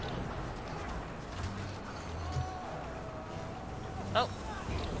 Oh,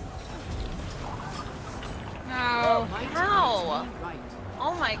 No. how? Right.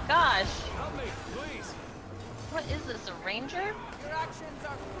 Oh my gosh. Help me, please. What is this, a ranger? Your actions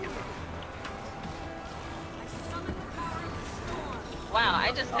are futile. I summon the power of the storm. Wow,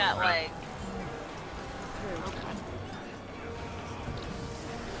 I just got like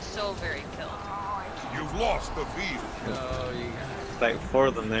so very killed. You've lost the field. No, you It's like 4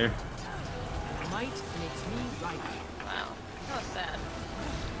 of them there. Might makes me right. Wow, so sad.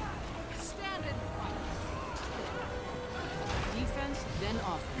 Stand and fight. Defense, then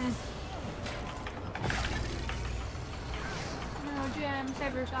offense. No, Jim,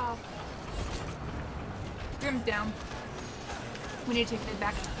 save yourself. Jim's down. We need to take it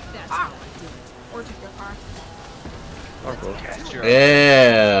back. That's Ah. how I do it. Or take their car. Or both. catch your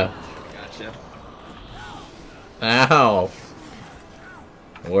Yeah. Gotcha. Ow.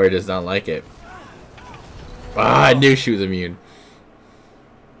 Warrior does not like it. Ah, I knew she was immune.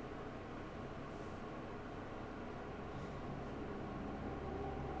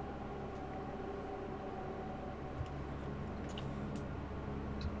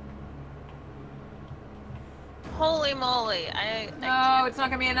 Holy moly, No, it's not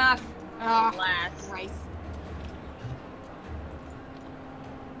gonna be enough. Ah, Last. Christ.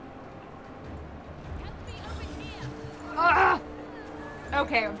 Ah!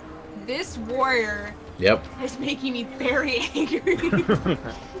 Okay, this warrior Yep. is making me very angry.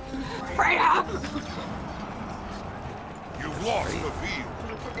 Freya! You've lost the field.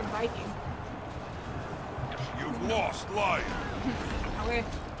 He's a freaking Viking. You've lost life. Okay.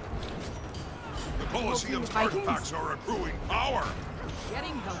 The Colosseum's Vikings? artifacts are accruing power.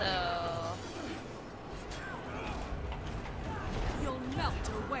 Getting help. So You'll melt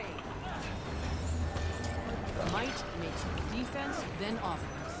away. Might makes me defense, then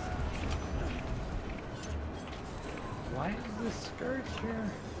offense. Why is this scourge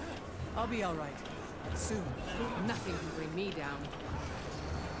here? I'll be all right. Soon, nothing can bring me down.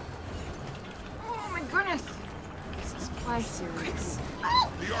 Oh my goodness. Why? Serious.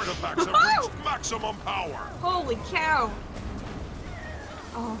 The artifacts have reached maximum power. Holy cow.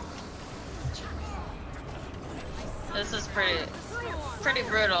 Oh. this is pretty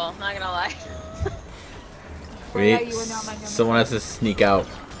brutal, not gonna lie. We Freya, need, you are not my number someone has to sneak out.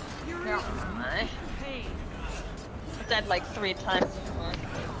 No. I died like 3 times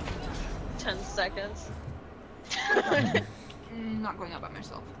in 10 seconds. Not going out by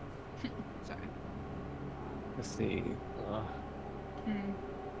myself. Sorry. Let's see.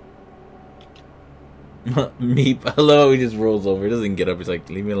 Meep. Hello, he just rolls over. He doesn't get up. He's like,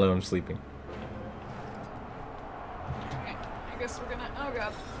 leave me alone. I'm sleeping. Okay. I guess we're gonna. Oh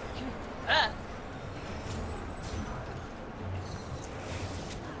god. Ah.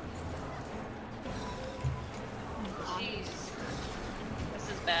 Jeez. This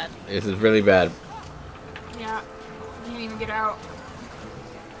is bad. This is really bad. Yeah. You can't even get out.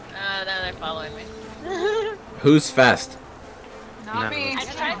 Now they're following me. Who's fast? Not No. me. I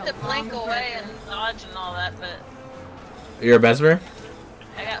tried to blink away and dodge and all that, but You're a Mesmer?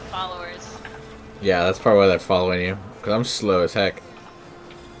 I got followers. Yeah, that's probably why they're following you. Because I'm slow as heck.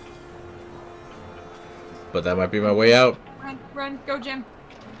 But that might be my way out. Run, run, go, Jim.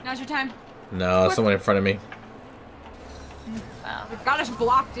 Now's your time. No, there's someone in front of me. Wow. They've got us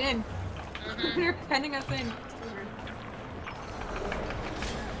blocked in. Mhm. They're penning us in.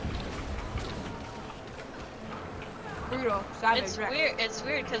 Brutal. Savage. It's wreck. weird. It's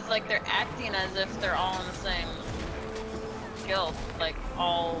weird because like they're acting as if they're all in the same guild, like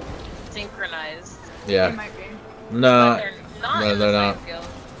all synchronized. They Yeah. might be. No, But they're not no, in the they're same not. guild.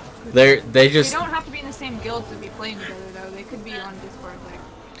 they They just don't have to be in the same guild to be playing together, though. They could be on Discord, like.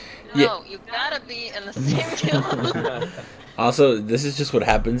 Yeah. No, you gotta be in the same guild. also this is just what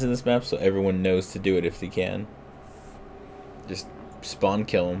happens in this map, so everyone knows to do it if they can. Just spawn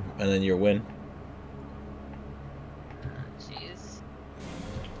kill them, and then you win. Jeez.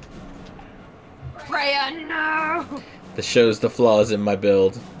 Freya, no! This shows the flaws in my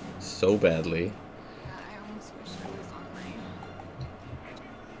build so badly. Yeah, I almost wish I was on my.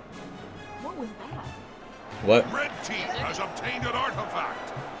 What was that? What? Red team has obtained an artifact.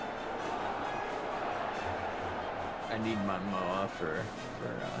 I need my Moa for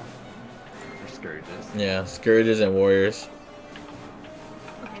scourges. Yeah, Scourges and Warriors.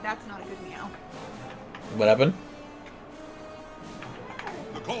 Okay, that's not a good meow. What happened?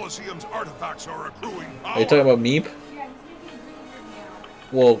 Colosseum's artifacts are accruing power. Are you talking about Meep?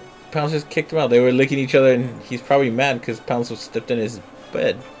 Well, Pounce just kicked him out. They were licking each other, and he's probably mad because Pounce was stepped in his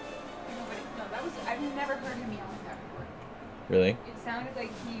bed. No, that was. I've never heard him yell like that before. Really? It sounded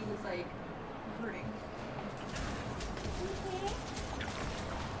like he was like hurting.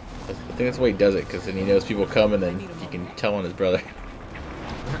 I think that's why he does it, because then he knows people come, and then he can tell on his brother.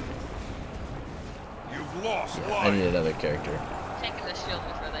 You've lost life. I need another character. Taking the shield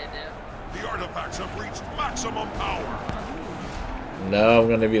before they do. The artifacts have reached maximum power. No, I'm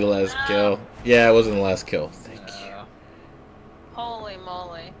gonna be the last kill. Yeah, it wasn't the last kill. Thank you. Holy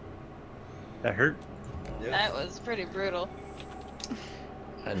moly. That hurt. That was pretty brutal.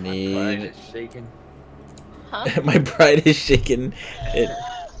 I My pride need. is shaking. Huh? My pride is shaken.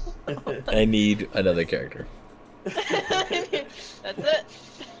 I need another character. That's it.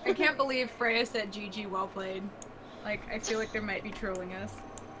 I can't believe Freya said GG, well played. Like, I feel like they might be trolling us.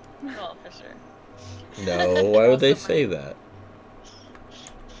 Well, for sure. No, why would they say that?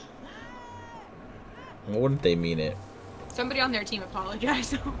 Why wouldn't they mean it? Somebody on their team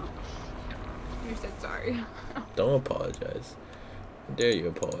apologized. You said sorry. Don't apologize. How dare you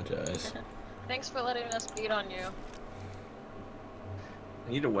apologize? Thanks for letting us beat on you. I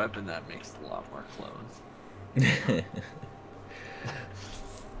need a weapon that makes a lot more clones.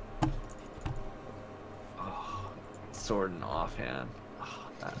 Oh, sword and offhand. Oh,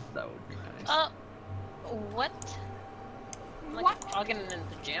 that would be nice. What? Like What? Quaggin in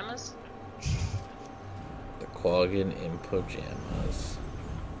pajamas? The Quaggin in pajamas.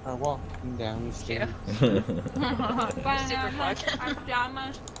 Walking down the stairs. Super Bananas, Quaggin.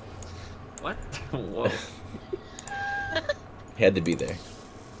 pajamas. What? Whoa. He had to be there.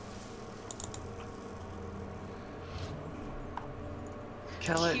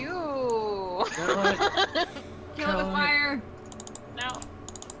 Kill it. Cute. Kill it. Kill the fire. No.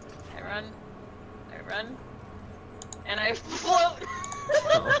 I run. And I float.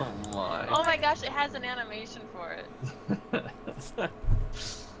 Oh my. Oh my gosh, it has an animation for it.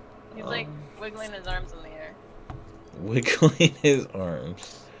 He's like wiggling his arms in the air. Wiggling his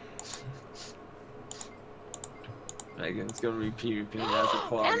arms. Megan's gonna be PvP as a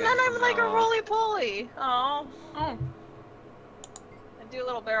Quaggin. And then I'm from like a now on. roly-poly. Oh. Oh. I do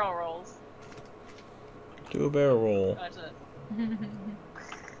little barrel rolls. Do a barrel roll. Watch it.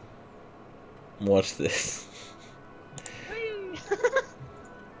 Watch this. Whee!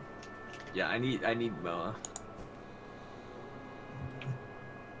 Yeah, I need Moa.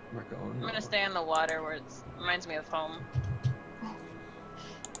 We're going. I'm gonna stay in the water where it reminds me of home.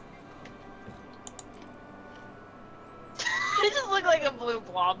 I just look like a blue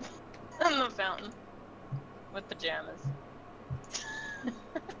blob in the fountain with pajamas.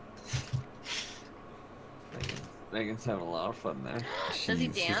 Megan's having a lot of fun there. Does he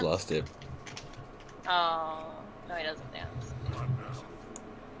She's dance? lost it. Oh, no, he doesn't dance.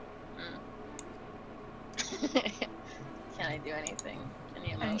 Can I do anything? Any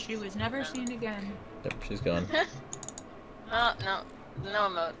emotes? And she was never No. seen again. Yep, she's gone. Oh, no. No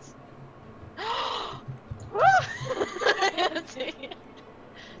emotes. Woo!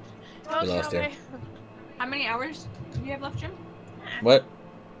 We lost her. How many hours do you have left, Jim? What?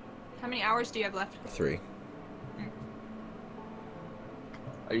 How many hours do you have left? 3.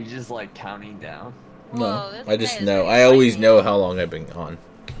 Are you just like counting down? No, Whoa, this I just guy is know. really I always lightning. know how long I've been on.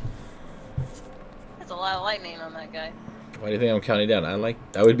 There's a lot of lightning on that guy. Why do you think I'm counting down? I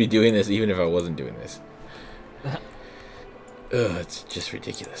would be doing this even if I wasn't doing this. Ugh, it's just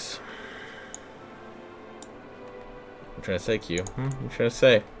ridiculous. I'm trying to say, Q. I'm trying to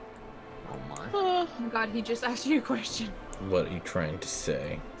say. Oh my. Oh my god, he just asked you a question. What are you trying to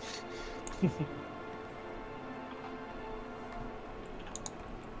say?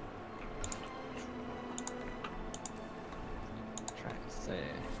 Trying to say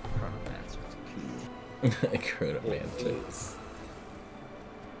Chronomancer's key. Chronomancer.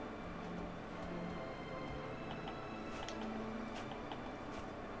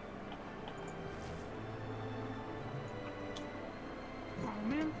 Oh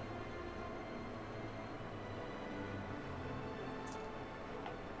man.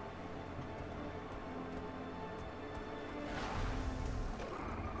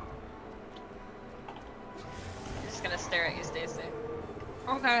 I'm just gonna stare at you, Stacy.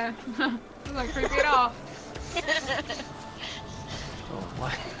 Okay. Doesn't look creepy at all. Oh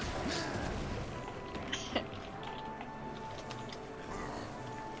my.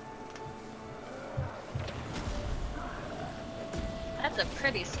 That's a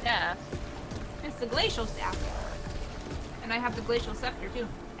pretty staff. It's the glacial staff. And I have the glacial scepter too.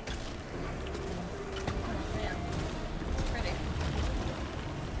 Oh, man. It's pretty.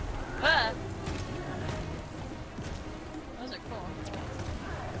 Ah! Those are cool.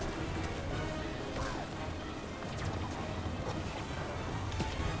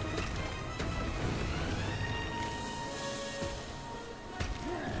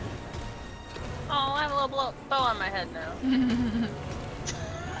 Oh, I have a little bow on my head now.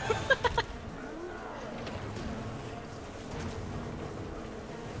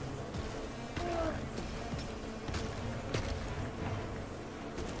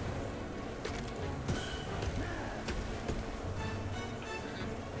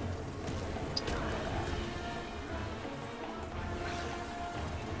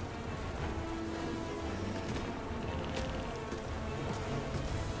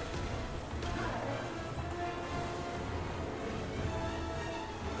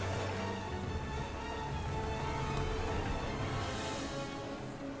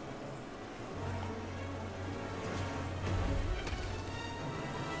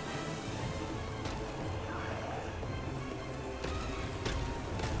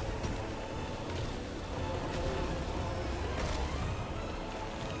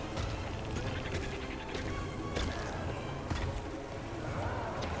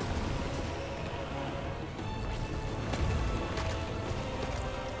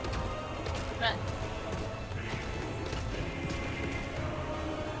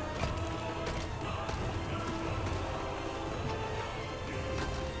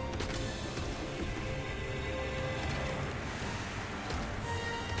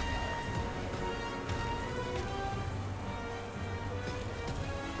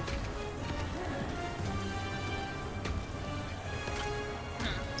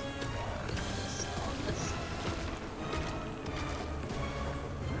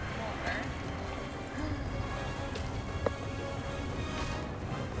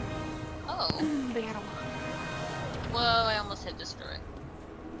 They had a lot. Whoa, I almost hit destroy.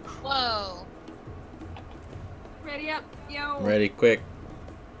 Whoa. Ready up, yo. I'm ready, quick.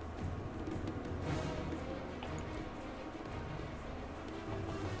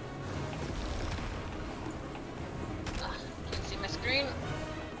 Can't see my screen.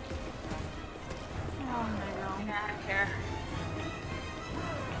 Oh my god. I don't care.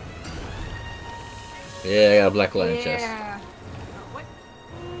 Yeah, I got a black lion chest. Yeah. Oh, what?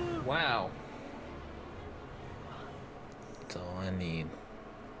 Wow. That's all I need.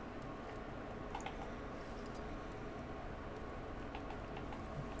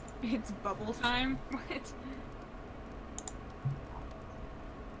 It's bubble time? What?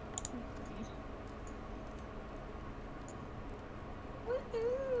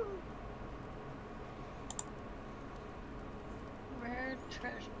 Woohoo! Rare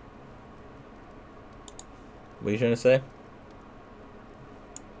treasure. What are you trying to say?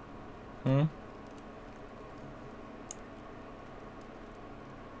 Hmm?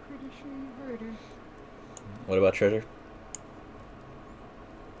 Pretty sure you heard her. What about treasure?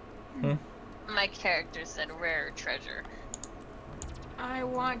 Hmm? My character said rare treasure. I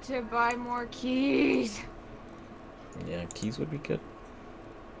want to buy more keys. Yeah, keys would be good.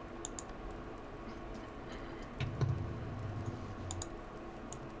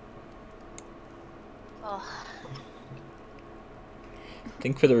 Oh. I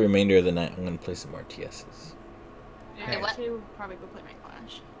think for the remainder of the night, I'm going to play some RTSs. Hey, what? Actually, we'll probably go play my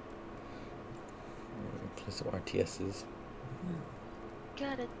Clash. Play some RTSs.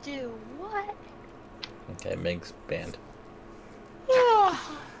 Gotta do what? Okay, Meg's banned.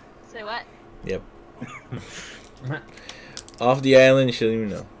 Say what? Yep. Off the island, she doesn't even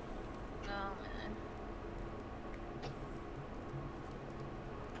know. Oh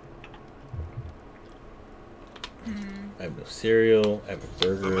man. I have no cereal. I have a The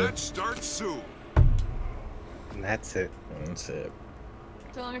burger. match starts soon. And that's it. That's it.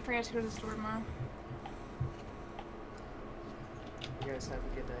 Don't let me forget to go to the store tomorrow. You guys have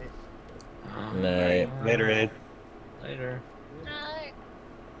a good night. Night. Later, Ed. Later. Hi.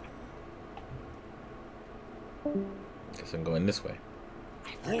 Guess I'm going this way.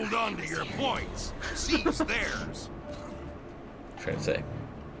 Hold on to your points. Seize theirs. Trying to say.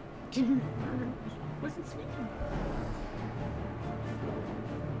 Wasn't speaking.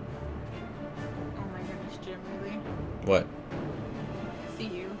 Oh my goodness, Jim, really? What? See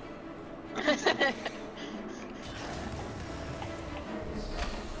you.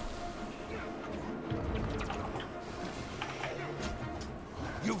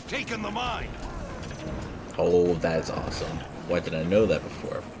 You've taken the mine. Oh, that's awesome. Why did I know that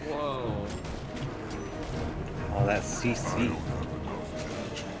before? Whoa. All that CC.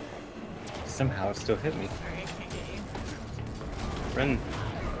 Somehow it still hit me. Sorry, I can't get you. Run.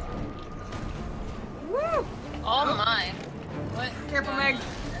 Woo! Oh my. What? Careful, Meg.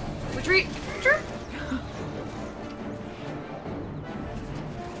 Retreat! Retreat!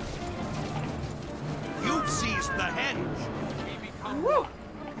 You've seized the henge. Woo!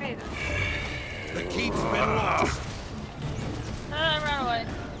 Okay then. The keep's been lost. Run away.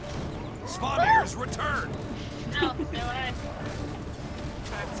 Svanir's return. No, stay away.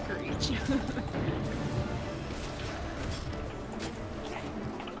 That's courage.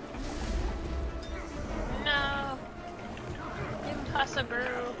 No.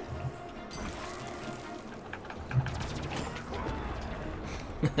 Impossible.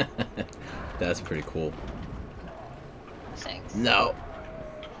 That's pretty cool. Thanks. No.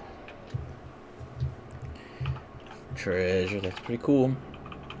 Treasure, that's pretty cool.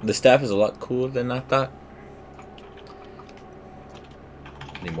 The staff is a lot cooler than I thought.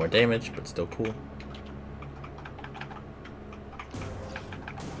 Need more damage, but still cool.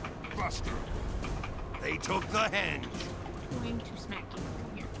 Buster. They took the henge. Going to smack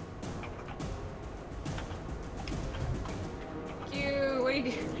you. Come here. Cute. What do you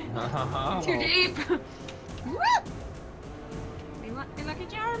do? Too deep. Woo! They want me lucky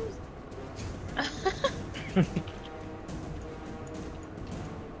charms. I'm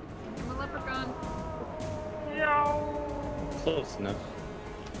a leprechaun. Close enough.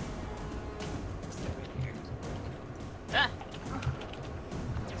 Ah.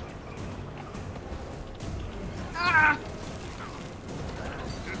 Ah!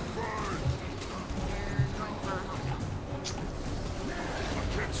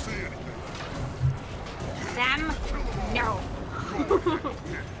 Can't see anything. Sam? No.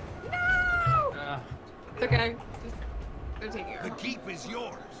 No! It's okay. Just go take care The of it. keep is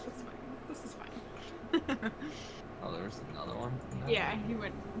yours. It's fine. This is fine. Oh, there was another one. Yeah, he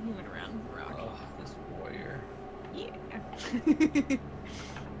went around the rock. Oh, this warrior. Yeah.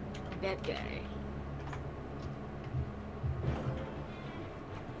 That guy.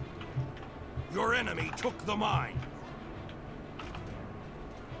 Your enemy took the mine.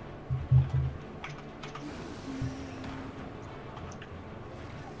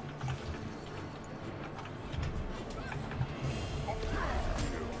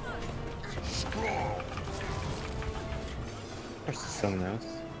 Scroll. There's someone else.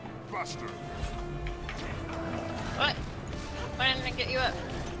 Buster. What? Why didn't I get you up?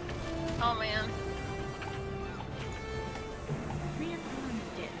 Oh man.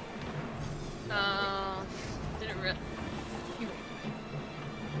 Didn't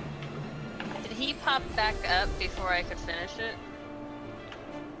Did he pop back up before I could finish it?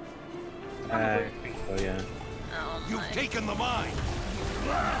 I think so, yeah. Oh You've my. taken the mine.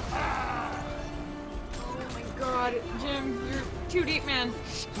 Oh my god, Jim, you're too deep, man.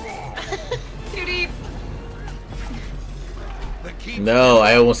 Scroll. Too deep. The keep. No,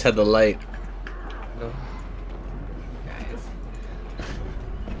 I almost had the light. Guys.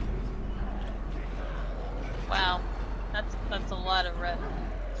 Wow. That's a lot of red.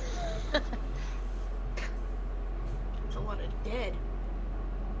 It's a lot of dead.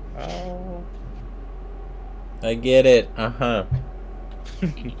 Oh. I get it. Uh-huh.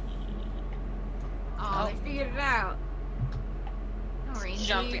 Oh, they figured it out. Oh, Rangy.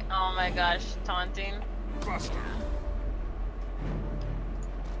 Jumping. Oh my gosh, taunting. Buster.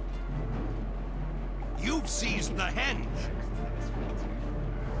 You've seized the henge.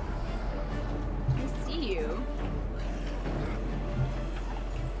 I see you.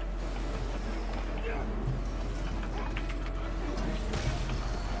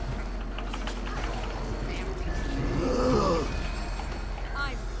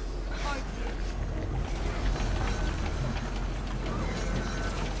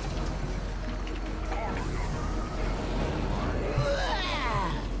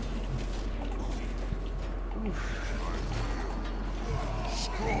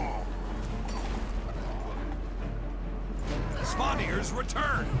 Svanir's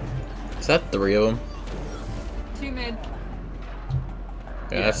return. Is that 3 of them? 2 mid.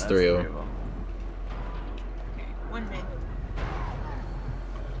 Yeah, that's 3 of them. Okay, 1 mid.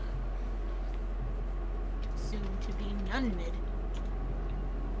 Soon to be none mid.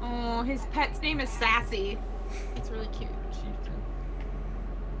 Oh, his pet's name is Sassy. It's really cute. Chieftain.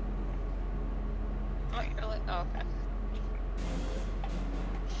 Oh, you're like, oh,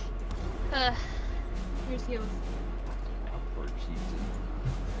 okay. Here's heals. Oh, poor chieftain.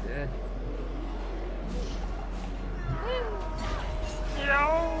 Dead.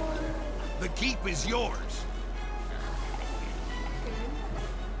 The keep is yours.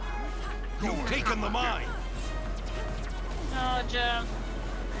 You've taken the mine. No, Jim.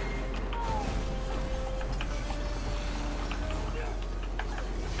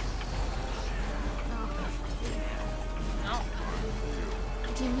 No.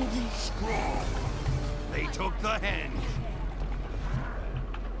 Do you need me? Strong. They took the henge.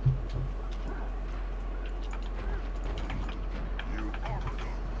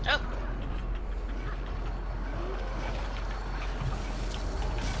 Oh.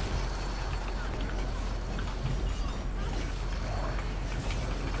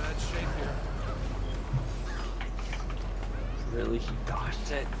 Bad shape here. Really, he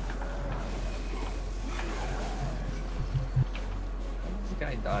dodged it. This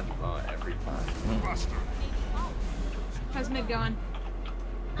guy dodge bow every time. Buster. How's mid going?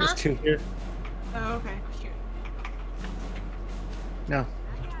 There's two here. Oh, okay. Shoot. No.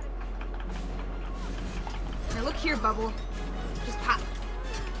 Now look here, Bubble. Just pop.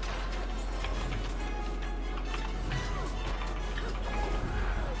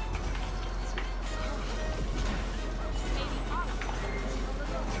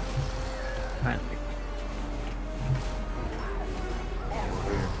 Finally.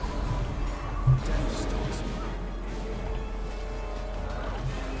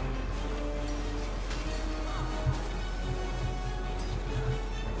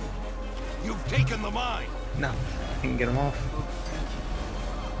 You've taken the mine. No. I can get him off.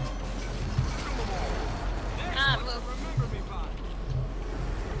 Ah, move. Remember me, Bob.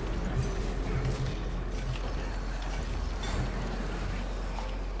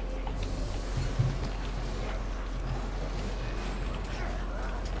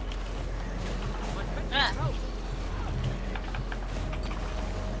 Ah.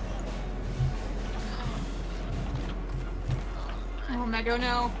 Oh, Mego,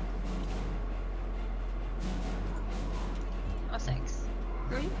 no. Oh, thanks.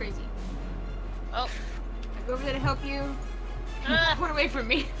 Girl, you crazy. Oh. I go over there to help you. Ah. Run away from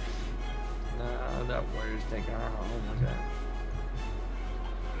me. No, that warrior's taking her home. Look at that.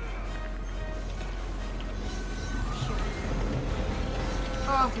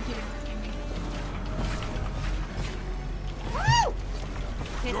 Oh, they keep attacking me.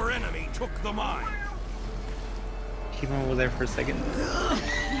 Woo! Your enemy took the mine. Keep him over there for a second.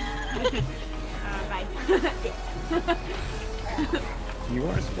 Bye. You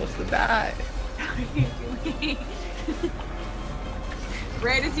weren't supposed to die.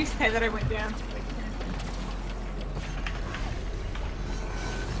 Right as you said that, I went down.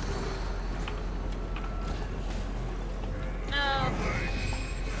 No.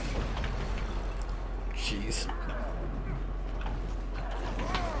 Jeez.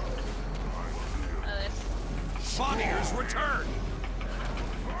 Oh, this. Spaniards return.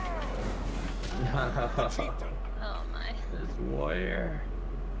 Oh my. This warrior.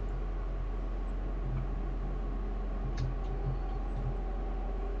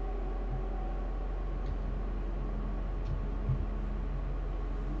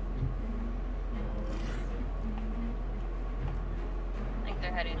 I think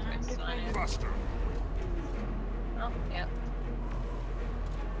they're heading towards Swan. Buster. Oh, yep.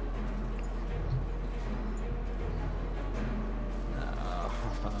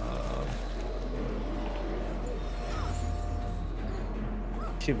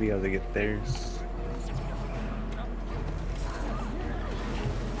 Should be able to get theirs.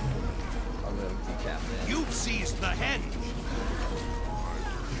 I'll go to Captain. You've seized the henge.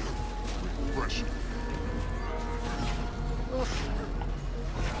 Pressure.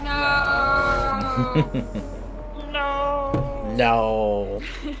 No. No. No.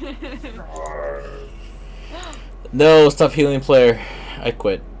 No, stop healing, player. I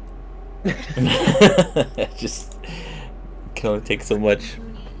quit. Just can only take so much.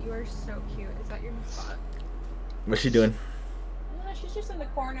 You are so cute. Is that your new spot? What's she doing? She's just in the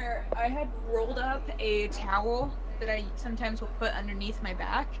corner. I had rolled up a towel that I sometimes will put underneath my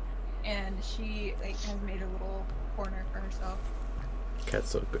back, and she has made a little corner for herself. Cat's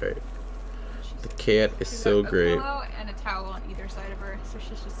so great. She's The cat is she's so got a great. pillow and a towel on either side of her, so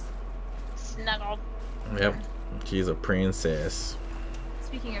she's just Snuggled. Yep, she's a princess.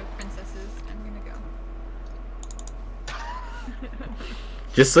 Speaking of princesses, I'm gonna go.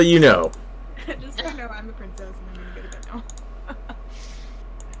 Just so you know. Just so you know, I'm a princess and I'm gonna go to bed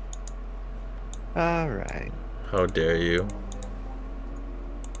now. Alright. How dare you?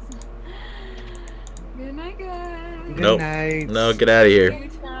 Good night, guys. Good Nope. night. No, get out of here.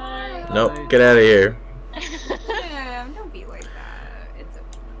 Good night. Nope, get out of here. Don't be like that. It's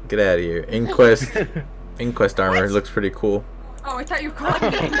okay. Get out of here. Inquest armor looks pretty cool. Oh, I thought you were calling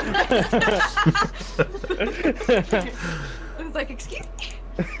me. I was like, excuse me?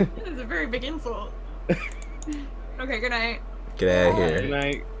 That is a very big insult. Okay, good night. Get out of Good here.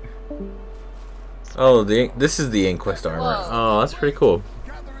 night. Oh, this is the Inquest armor. Whoa. Oh, that's pretty cool.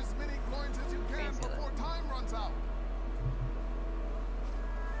 Gather as many coins as you can before time runs out.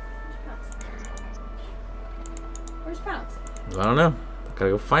 I don't know.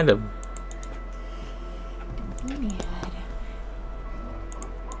 Gotta go find him.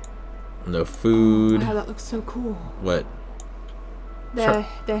 No food. Wow, that looks so cool. What? The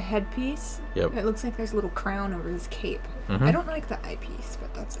headpiece. Yep. It looks like there's a little crown over his cape. Mm-hmm. I don't like the eyepiece,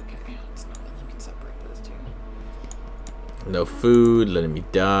 but that's okay. It's not like you can separate those two. No food. Letting me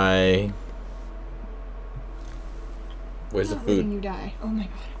die. Where's the Not letting food? you die. Oh my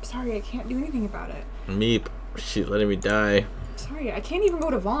god. I'm sorry. I can't do anything about it. Meep. Shit, letting me die. I'm sorry. I can't even go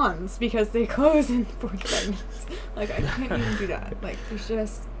to Vaughn's because they close in 45 minutes. Like, I can't even do that. Like, there's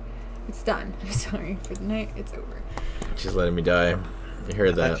just... It's done. I'm sorry. For the night, it's over. She's letting me die. You heard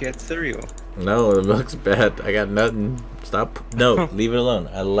I thought that? you had cereal. No, the milk's bad. I got nothing. Stop. No, leave it alone.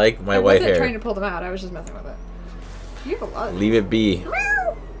 I like my I white wasn't hair. trying to pull them out. I was just messing with it. You have a lot. Leave it be.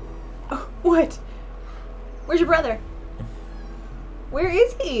 Oh, what? Where's your brother? Where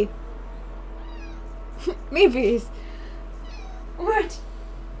is he? Mavis. What?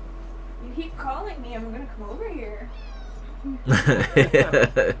 You keep calling me. I'm gonna come over here.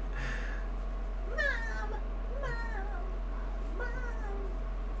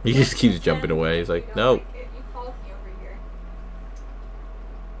 He just keeps jumping away. He's like, no. You called me over here.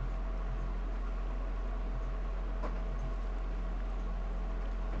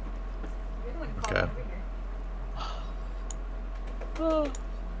 You're the one who called Okay. me over here.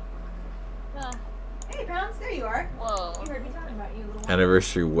 Ah, Hey, Pounce, there you are. whoa. You heard me talking about you, little one.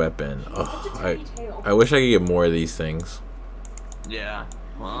 Anniversary weapon. Such a Oh, tiny tail. I wish I could get more of these things. Yeah.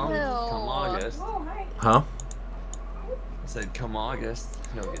 Well, No. come August. Oh, hi. Huh? I said come August,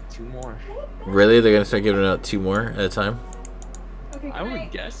 you'll get 2 more. Really? They're gonna start giving out 2 more at a time? Okay, good I would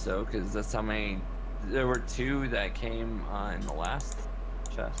night. guess so, because that's how many. There were 2 that came in the last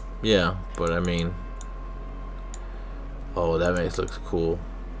chest. Yeah, but I mean... Oh, that makes looks cool.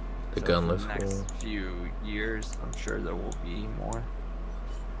 The So gun for looks the cool. next few years, I'm sure there will be more.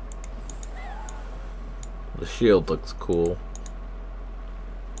 The shield looks cool.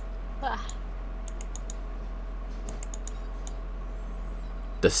 Ah,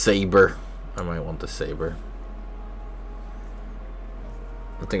 The saber. I might want the saber.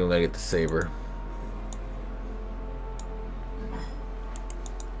 I think I'm gonna get the saber.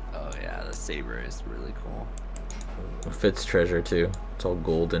 Oh yeah, the saber is really cool. It fits treasure too. It's all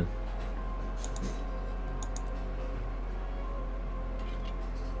golden.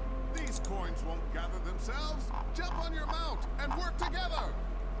 These coins won't gather themselves. Jump on your mount and work together.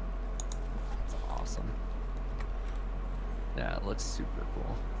 It's awesome. Yeah, it looks super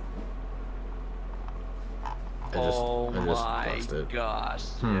cool. I Oh just my lost it. gosh,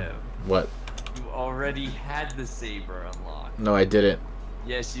 Hmm. Jim. What? You already had the saber unlocked. No, I didn't.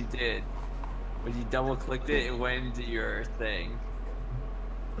 Yes, you did. When you double clicked it, it went into your thing.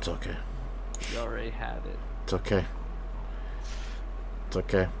 It's okay. You already had it. It's okay. It's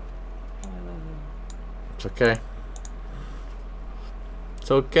okay. It's okay.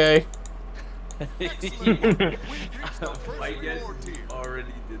 It's okay. Excellent. We've reached the first I guess reward you tier.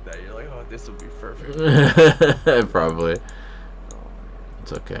 already did that. You're like, oh, this will be perfect. Probably.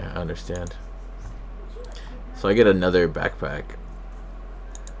 It's okay. I understand. So I get another backpack.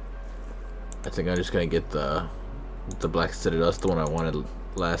 I think I'm just gonna get the Black Citadel. That's the one I wanted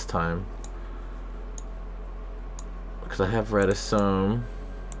last time. Because I have Redisome.